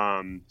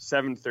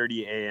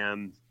 7:30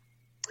 a.m.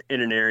 in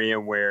an area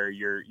where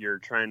you're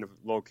trying to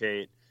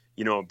locate,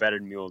 a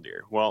bedded mule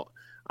deer. Well,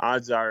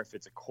 odds are if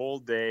it's a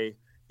cold day,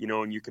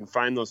 and you can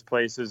find those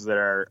places that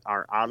are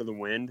out of the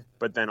wind,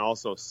 but then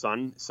also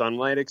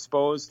sunlight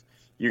exposed,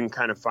 you can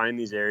kind of find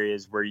these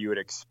areas where you would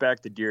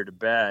expect a deer to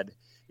bed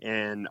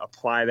and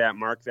apply that,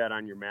 mark that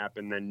on your map,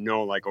 and then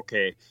know, like,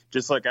 okay,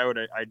 just like I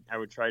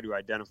would try to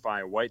identify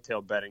a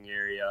whitetail bedding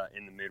area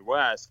in the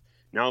Midwest.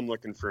 Now I'm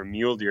looking for a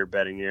mule deer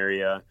bedding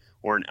area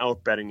or an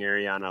elk bedding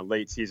area on a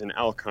late season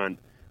elk hunt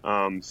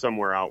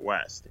somewhere out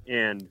west.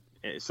 And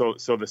so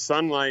the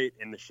sunlight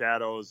and the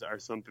shadows are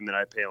something that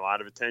I pay a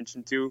lot of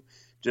attention to,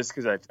 just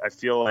because I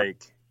feel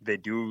like they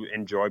do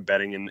enjoy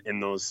bedding in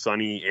those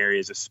sunny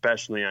areas,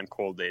 especially on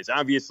cold days.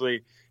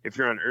 Obviously, if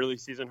you're on an early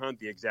season hunt,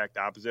 the exact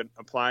opposite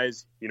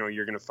applies.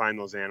 You're going to find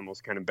those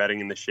animals kind of bedding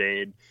in the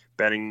shade,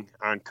 bedding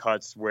on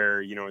cuts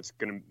where,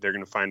 they're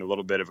going to find a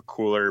little bit of a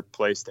cooler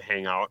place to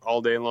hang out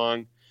all day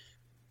long.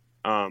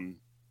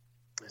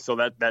 So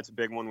that's a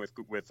big one with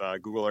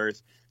Google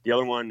Earth. The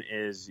other one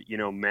is,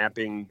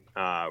 mapping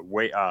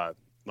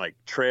like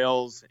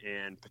trails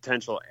and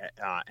potential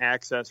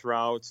access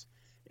routes.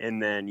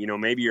 And then,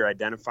 maybe you're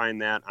identifying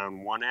that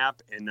on one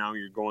app and now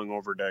you're going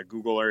over to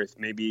Google Earth.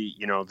 Maybe,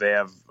 they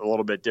have a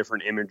little bit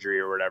different imagery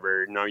or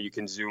whatever. Now you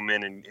can zoom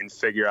in and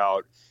figure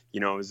out,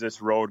 is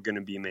this road going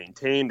to be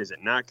maintained? Is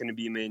it not going to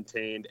be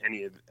maintained?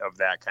 Any of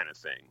that kind of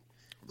thing.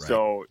 Right.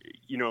 So,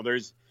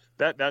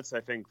 that's, I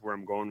think, where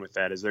I'm going with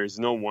that is there's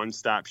no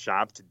one-stop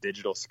shop to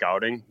digital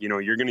scouting.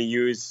 You're going to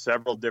use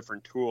several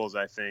different tools,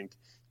 I think,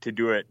 to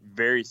do it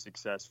very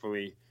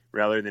successfully,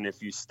 rather than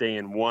if you stay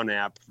in one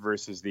app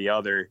versus the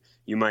other,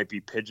 you might be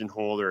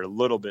pigeonholed or a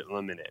little bit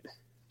limited.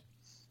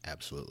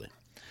 Absolutely.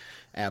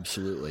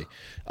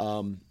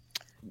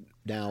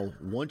 Now,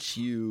 once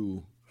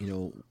you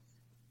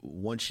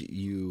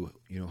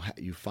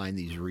find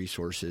these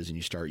resources and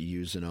you start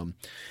using them,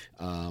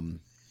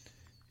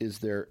 is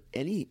there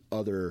any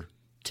other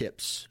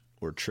tips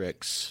or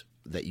tricks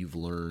that you've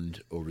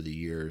learned over the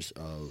years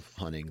of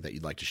hunting that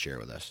you'd like to share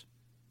with us?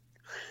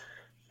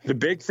 The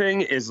big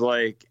thing is,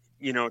 like,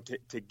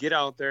 to get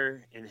out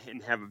there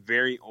and have a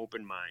very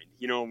open mind.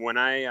 When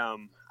I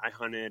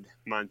hunted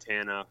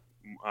Montana,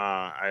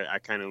 I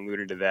kind of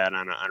alluded to that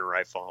on a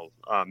rifle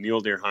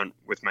mule deer hunt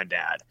with my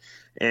dad.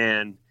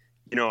 And,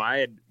 I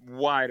had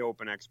wide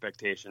open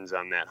expectations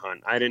on that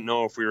hunt. I didn't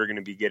know if we were going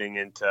to be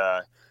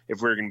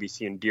if we were going to be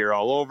seeing deer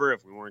all over,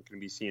 if we weren't going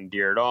to be seeing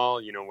deer at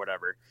all,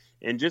 whatever.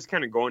 And just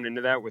kind of going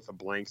into that with a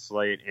blank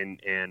slate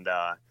and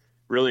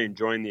really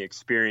enjoying the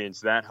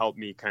experience, that helped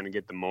me kind of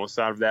get the most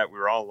out of that. We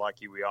were all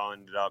lucky. We all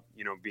ended up,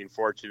 being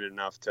fortunate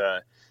enough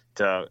to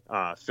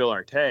fill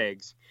our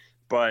tags.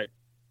 But,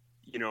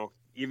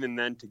 even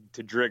then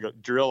to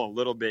drill a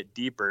little bit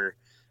deeper,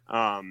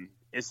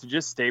 is to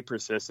just stay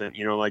persistent.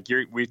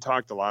 We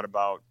talked a lot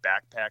about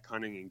backpack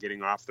hunting and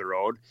getting off the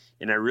road.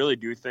 And I really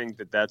do think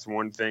that that's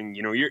one thing,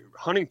 your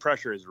hunting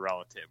pressure is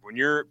relative. When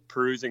you're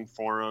perusing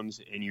forums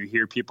and you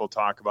hear people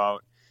talk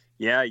about,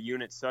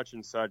 unit such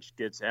and such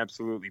gets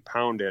absolutely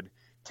pounded,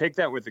 take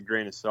that with a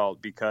grain of salt,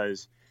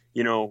 because,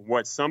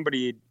 what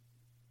somebody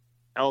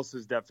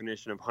else's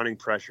definition of hunting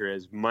pressure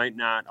is might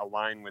not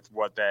align with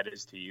what that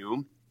is to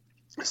you.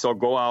 So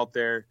go out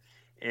there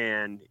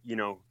and,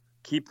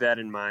 keep that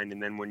in mind. And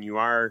then when you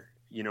are,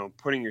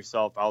 putting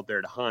yourself out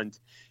there to hunt,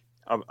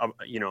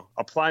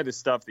 apply the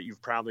stuff that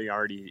you've probably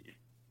already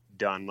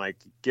done, like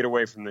get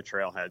away from the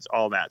trailheads,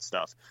 all that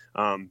stuff.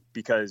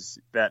 Because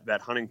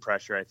that hunting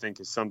pressure, I think,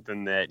 is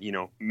something that,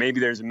 maybe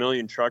there's a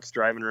million trucks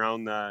driving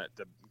around the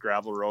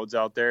gravel roads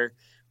out there,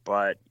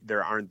 but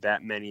there aren't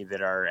that many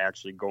that are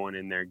actually going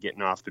in there,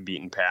 getting off the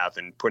beaten path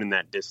and putting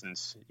that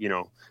distance,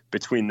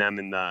 between them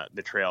and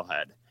the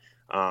trailhead.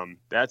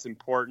 That's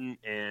important.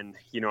 And,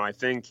 I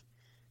think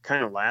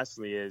kind of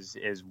lastly is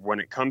when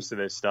it comes to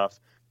this stuff,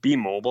 be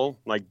mobile.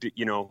 Like,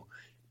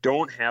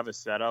 don't have a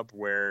setup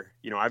where,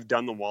 I've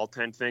done the wall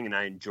tent thing and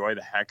I enjoy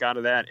the heck out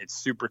of that. It's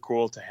super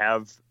cool to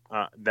have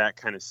that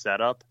kind of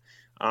setup.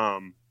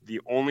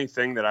 The only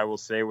thing that I will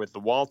say with the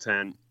wall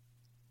tent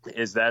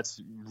is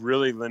that's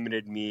really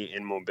limited me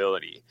in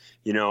mobility.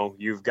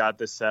 You've got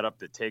this setup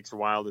that takes a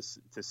while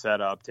to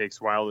set up,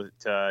 takes a while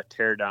to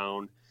tear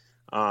down.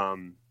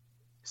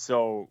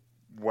 So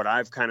what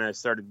I've kind of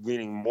started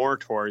leaning more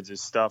towards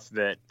is stuff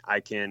that I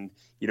can,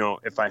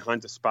 if I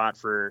hunt a spot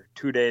for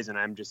 2 days and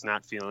I'm just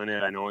not feeling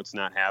it, I know it's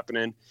not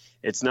happening.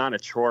 It's not a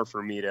chore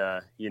for me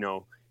to,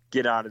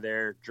 get out of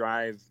there,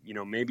 drive,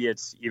 maybe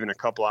it's even a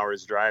couple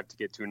hours drive to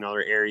get to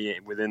another area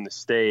within the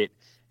state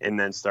and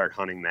then start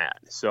hunting that.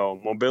 So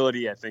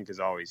mobility, I think, is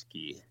always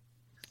key.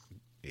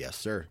 Yes,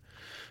 sir.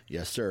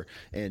 Yes, sir.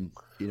 And,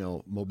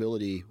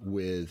 mobility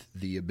with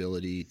the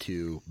ability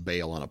to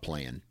bail on a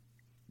plan.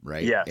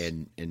 Right. Yes.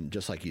 And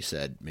just like you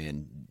said,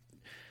 man,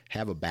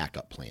 have a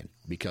backup plan,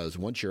 because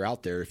once you're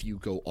out there, if you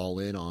go all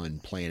in on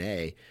plan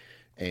A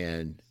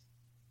and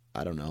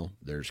I don't know,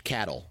 there's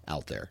cattle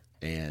out there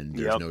and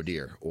there's no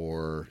deer,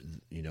 or,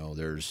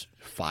 there's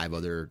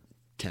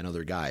 10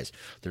 other guys,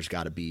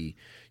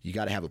 you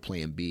got to have a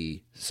plan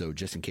B. So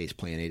just in case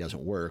plan A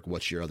doesn't work,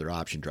 what's your other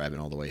option? Driving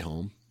all the way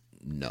home?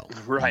 No.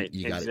 Right.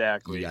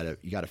 Exactly.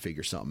 You got to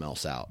figure something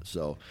else out.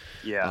 So,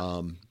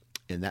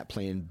 and that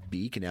plan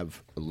B can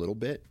have a little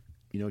bit,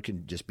 it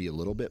can just be a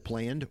little bit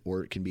planned,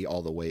 or it can be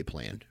all the way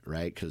planned,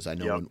 right? Because I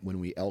know when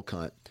we elk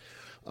hunt,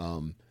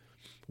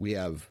 we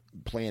have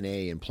plan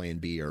A and plan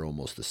B are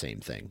almost the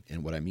same thing.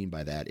 And what I mean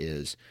by that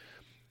is,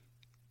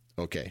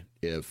 okay,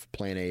 if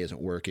plan A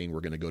isn't working, we're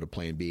going to go to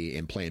plan B,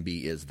 and plan B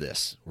is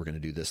this. We're going to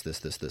do this,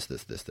 if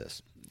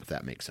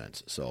that makes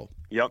sense. So,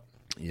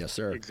 yes,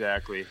 sir.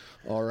 Exactly.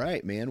 All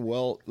right, man.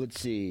 Well,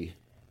 let's see.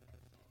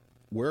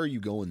 Where are you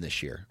going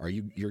this year? Are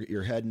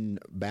you're heading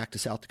back to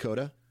South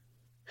Dakota?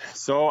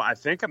 So I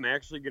think I'm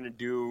actually going to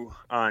do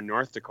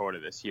North Dakota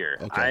this year.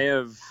 Okay.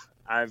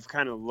 I've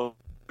kind of looked,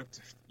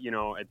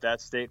 at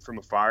that state from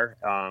afar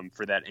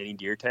for that any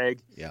deer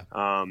tag. Yeah.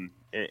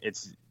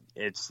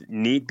 It's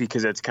neat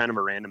because it's kind of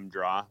a random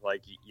draw.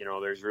 Like,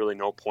 there's really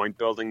no point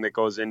building that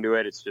goes into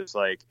it. It's just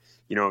like,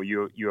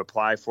 you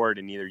apply for it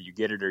and either you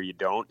get it or you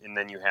don't. And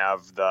then you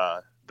have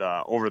the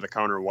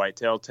over-the-counter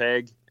whitetail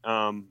tag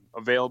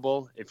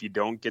available if you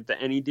don't get the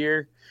any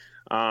deer.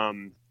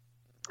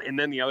 And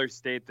then the other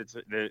state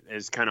that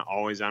is kind of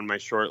always on my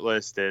short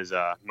list is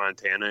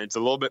Montana. It's a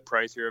little bit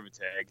pricier of a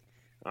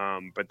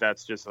tag, but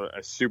that's just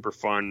a super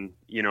fun,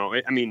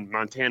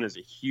 Montana is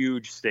a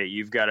huge state.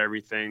 You've got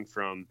everything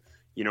from,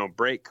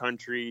 break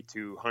country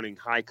to hunting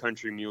high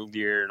country mule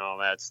deer and all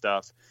that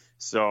stuff.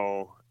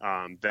 So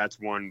that's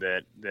one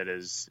that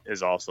is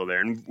also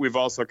there. And we've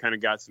also kind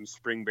of got some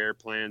spring bear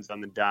plans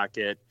on the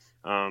docket.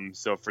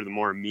 So for the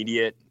more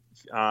immediate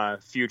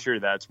future,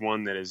 that's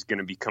one that is going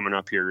to be coming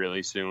up here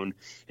really soon.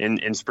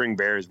 And spring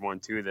bear is one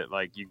too that,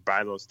 like, you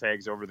buy those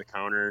tags over the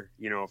counter.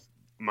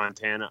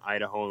 Montana,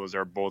 Idaho, those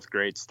are both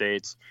great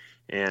states,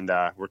 and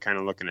we're kind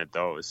of looking at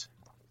those.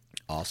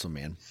 Awesome,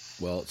 man.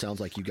 Well, it sounds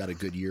like you got a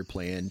good year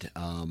planned.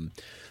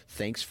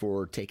 Thanks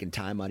for taking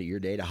time out of your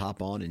day to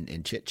hop on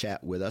and chit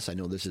chat with us. I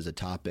know this is a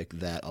topic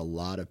that a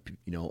lot of,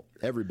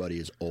 everybody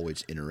is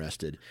always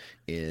interested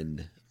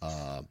in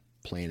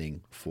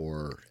planning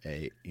for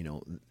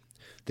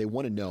they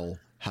want to know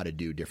how to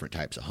do different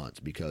types of hunts,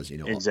 because,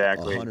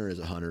 exactly. A hunter is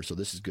a hunter. So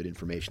this is good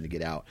information to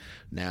get out.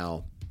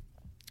 Now,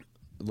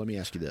 let me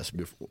ask you this.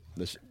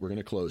 We're going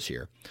to close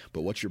here,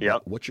 but what's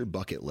your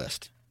bucket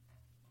list?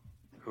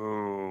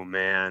 Oh,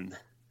 man.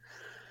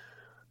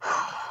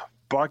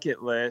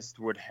 Bucket list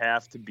would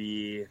have to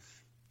be,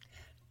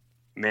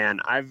 man,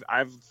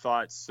 I've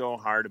thought so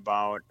hard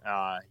about,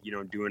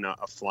 doing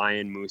a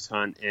fly-in moose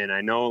hunt. And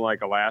I know,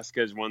 like,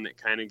 Alaska is one that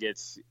kind of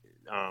gets,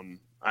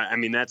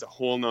 that's a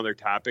whole nother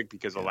topic,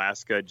 because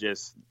Alaska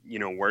just,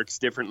 works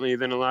differently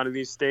than a lot of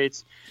these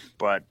states.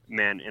 But,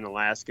 man, an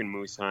Alaskan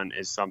moose hunt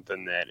is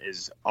something that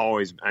is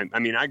always,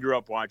 I grew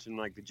up watching,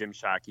 like, the Jim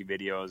Shockey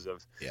videos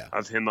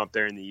of him up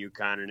there in the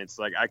Yukon, and it's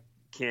like, I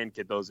can't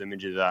get those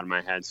images out of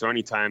my head. So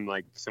anytime,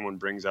 like, someone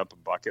brings up a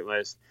bucket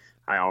list,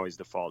 I always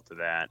default to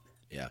that.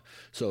 Yeah.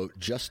 So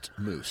just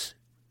moose.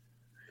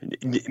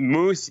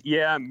 Moose.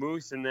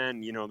 And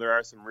then, there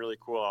are some really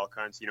cool elk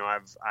hunts.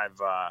 I've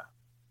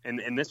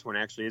and this one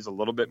actually is a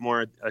little bit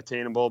more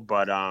attainable,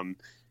 but the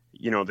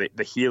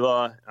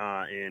Gila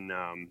in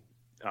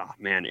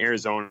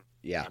Arizona.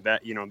 Yeah.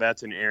 That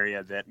that's an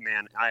area that,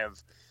 man,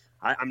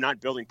 I'm not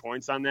building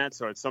points on that.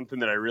 So it's something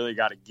that I really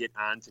got to get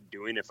on to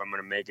doing if I'm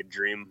going to make a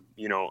dream,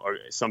 or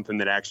something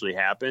that actually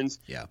happens.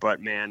 Yeah.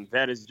 But man,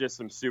 that is just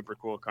some super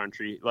cool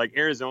country. Like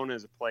Arizona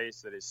is a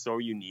place that is so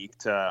unique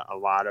to a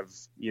lot of,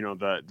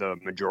 the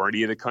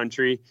majority of the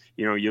country.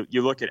 You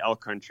look at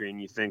elk country and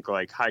you think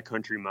like high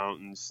country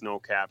mountains, snow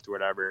capped,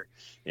 whatever.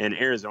 And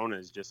Arizona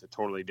is just a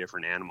totally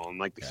different animal. And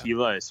like the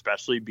Gila,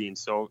 especially being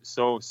so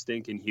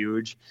stinking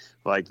huge,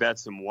 like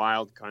that's some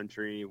wild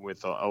country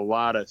with a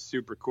lot of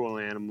super cool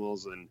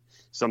animals and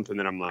something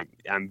that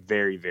I'm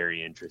very,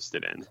 very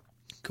interested in.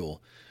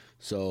 Cool.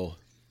 So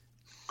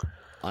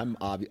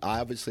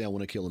obviously I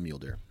want to kill a mule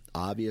deer.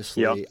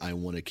 Obviously I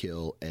want to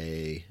kill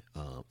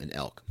an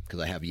elk because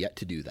I have yet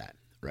to do that.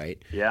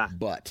 Right. Yeah.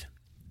 But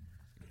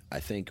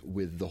I think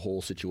with the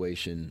whole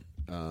situation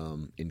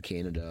in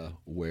Canada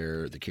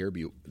where the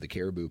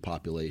caribou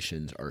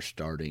populations are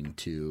starting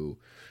to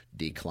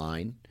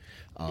decline.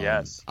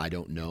 Yes. I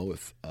don't know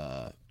if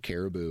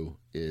caribou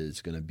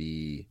is going to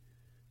be,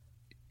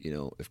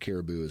 if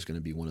caribou is going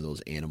to be one of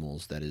those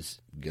animals that is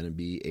going to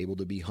be able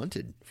to be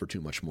hunted for too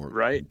much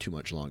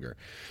longer.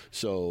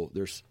 So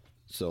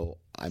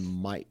I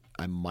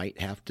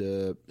might have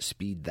to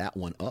speed that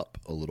one up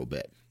a little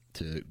bit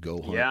to go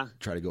hunt,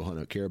 try to go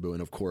hunt a caribou.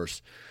 And of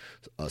course,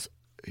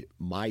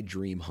 my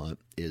dream hunt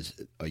is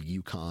a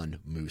Yukon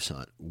moose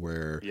hunt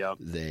where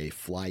they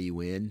fly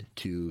you in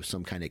to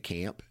some kind of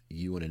camp.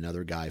 You and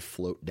another guy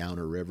float down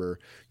a river.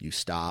 You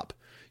stop,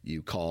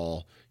 you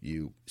call,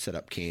 you set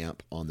up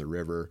camp on the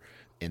river,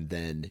 and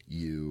then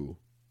you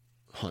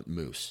hunt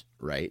moose,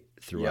 right?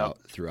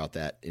 Throughout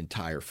that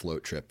entire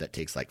float trip that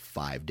takes like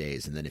 5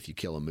 days. And then if you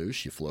kill a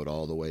moose, you float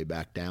all the way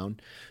back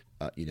down,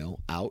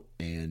 out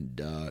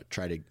and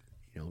try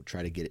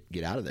to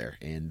get out of there.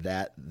 And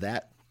that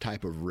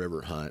type of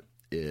river hunt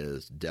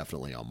is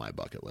definitely on my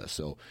bucket list.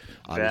 So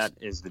that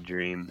is the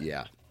dream.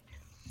 Yeah.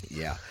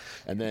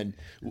 And then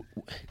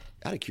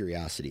out of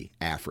curiosity,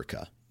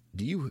 Africa,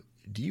 do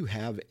you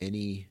have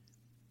any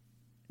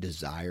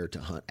desire to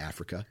hunt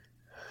Africa?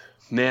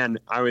 Man,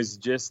 I was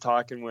just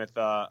talking with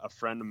a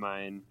friend of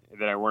mine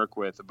that I work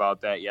with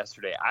about that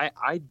yesterday.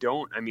 I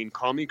don't,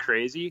 call me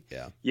crazy.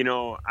 Yeah.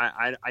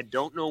 I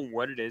don't know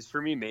what it is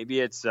for me. Maybe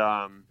it's,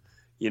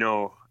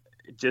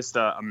 just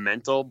a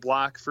mental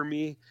block for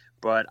me,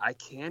 but I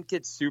can't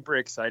get super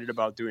excited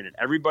about doing it.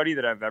 Everybody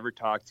that I've ever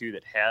talked to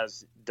that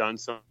has done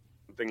something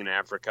in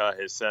Africa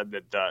has said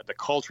that the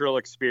cultural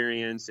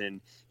experience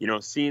and,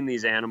 seeing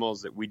these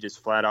animals that we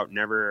just flat out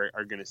never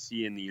are going to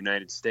see in the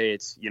United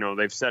States,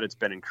 they've said it's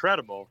been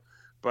incredible,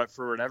 but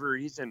for whatever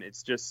reason,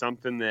 it's just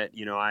something that,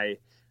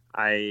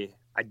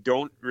 I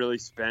don't really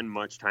spend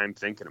much time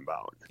thinking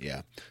about.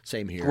 Yeah.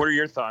 Same here. What are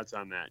your thoughts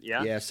on that?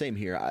 Yeah. Yeah. Same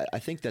here. I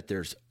think that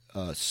there's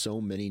so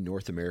many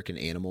North American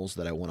animals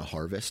that I want to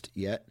harvest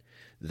yet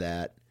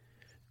that,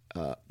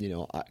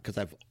 because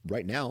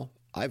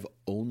I've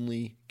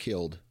only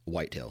killed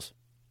whitetails,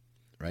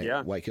 right?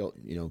 Yeah. Whitetail,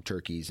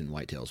 turkeys and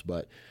whitetails,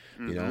 but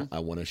I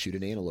want to shoot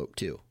an antelope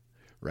too,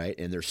 right?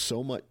 And there's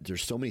so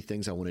many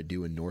things I want to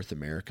do in North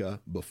America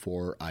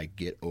before I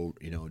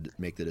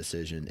make the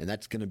decision, and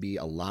that's going to be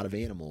a lot of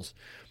animals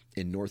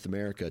in North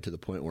America to the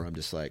point where I'm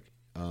just like,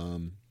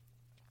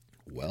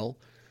 well,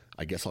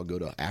 I guess I'll go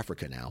to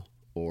Africa now.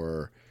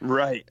 Or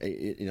right,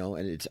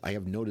 and I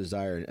have no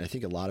desire, and I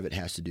think a lot of it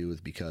has to do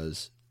with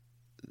because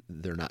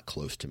they're not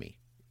close to me,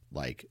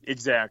 like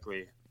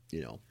exactly,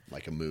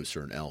 like a moose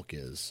or an elk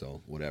is.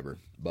 So whatever,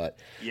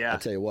 but yeah, I'll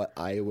tell you what,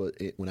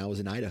 when I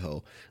was in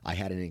Idaho, I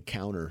had an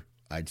encounter.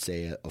 I'd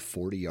say a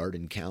 40-yard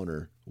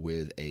encounter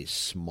with a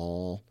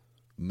small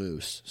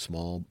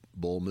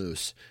bull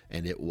moose,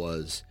 and it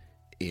was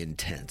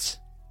intense.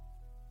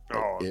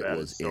 Oh, it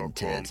was so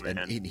intense, cool, man.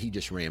 and he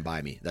just ran by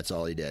me. That's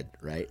all he did,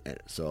 right? And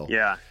so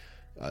yeah,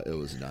 it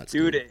was nuts,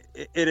 dude.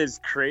 It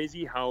is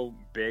crazy how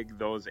big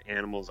those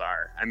animals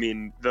are.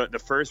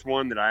 The first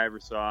one that I ever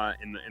saw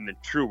in the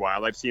true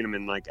wild, I've seen them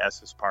in like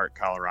Estes Park,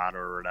 Colorado,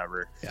 or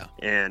whatever. Yeah,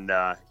 and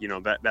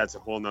that's a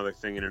whole nother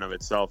thing in and of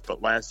itself.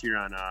 But last year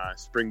on a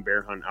spring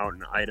bear hunt out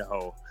in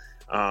Idaho,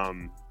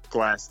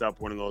 glassed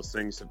up one of those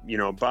things.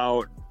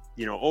 About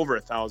over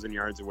 1,000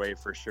 yards away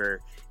for sure.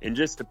 And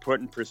just to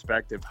put in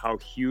perspective how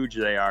huge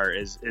they are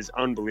is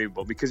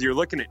unbelievable, because you're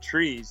looking at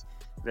trees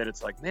that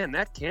it's like, man,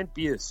 that can't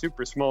be a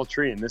super small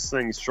tree. And this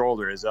thing's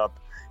shoulder is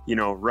up,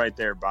 right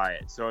there by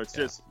it. So it's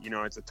just,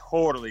 it's a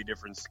totally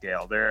different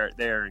scale.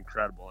 They're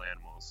incredible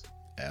animals.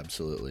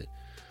 Absolutely.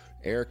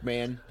 Eric,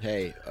 man,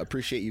 hey,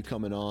 appreciate you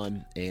coming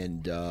on,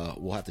 and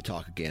we'll have to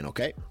talk again.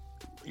 Okay.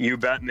 You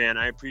bet, man.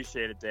 I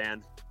appreciate it,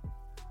 Dan.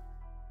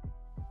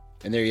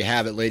 And there you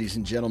have it, ladies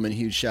and gentlemen.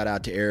 Huge shout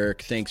out to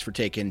Eric. Thanks for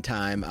taking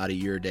time out of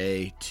your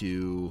day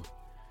to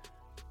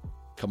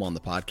come on the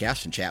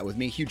podcast and chat with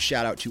me. Huge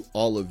shout out to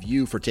all of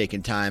you for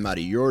taking time out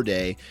of your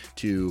day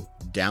to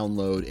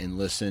download and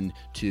listen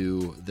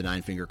to the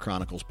Nine Finger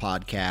Chronicles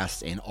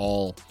podcast and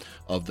all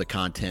of the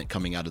content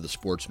coming out of the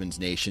Sportsman's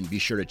Nation. Be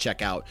sure to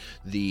check out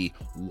the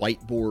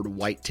Whiteboard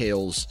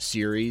Whitetails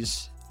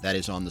series that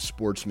is on the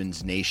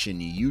Sportsman's Nation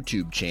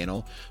YouTube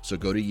channel. So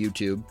go to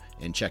YouTube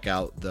and check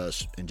out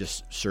and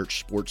just search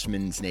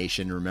Sportsman's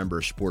Nation.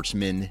 Remember,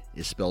 Sportsman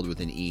is spelled with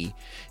an E.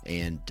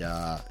 And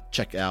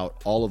check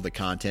out all of the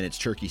content. It's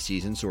turkey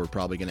season, so we're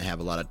probably going to have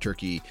a lot of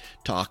turkey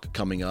talk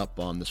coming up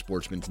on the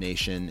Sportsman's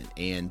Nation.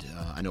 And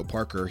I know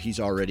Parker, I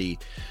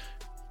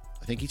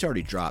think he's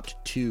already dropped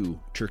 2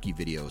 turkey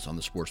videos on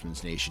the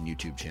Sportsman's Nation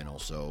YouTube channel.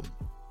 So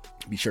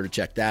be sure to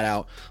check that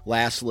out.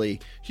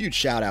 Lastly, huge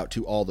shout out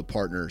to all the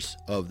partners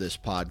of this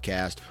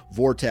podcast: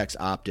 Vortex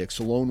Optics,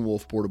 Lone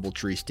Wolf Portable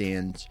Tree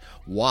Stands,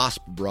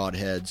 Wasp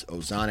Broadheads,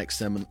 Ozonic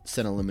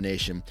Scent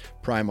Elimination,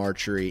 Prime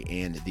Archery,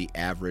 and The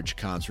Average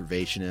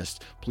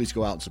Conservationist. Please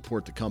go out and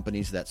support the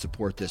companies that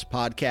support this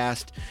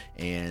podcast,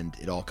 and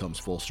it all comes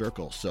full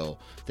circle. So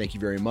thank you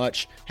very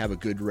much. Have a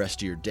good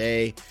rest of your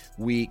day,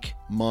 week,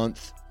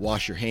 month.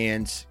 Wash your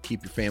hands,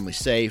 keep your family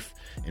safe,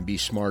 and be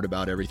smart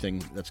about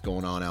everything that's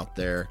going on out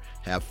there.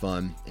 Have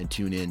fun and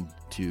tune in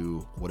to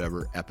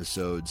whatever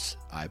episodes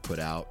I put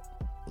out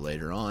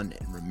later on.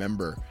 And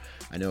remember,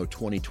 I know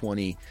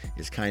 2020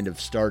 is kind of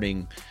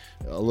starting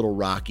a little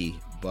rocky,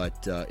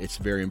 but it's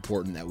very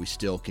important that we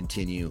still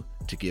continue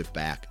to give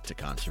back to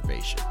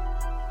conservation.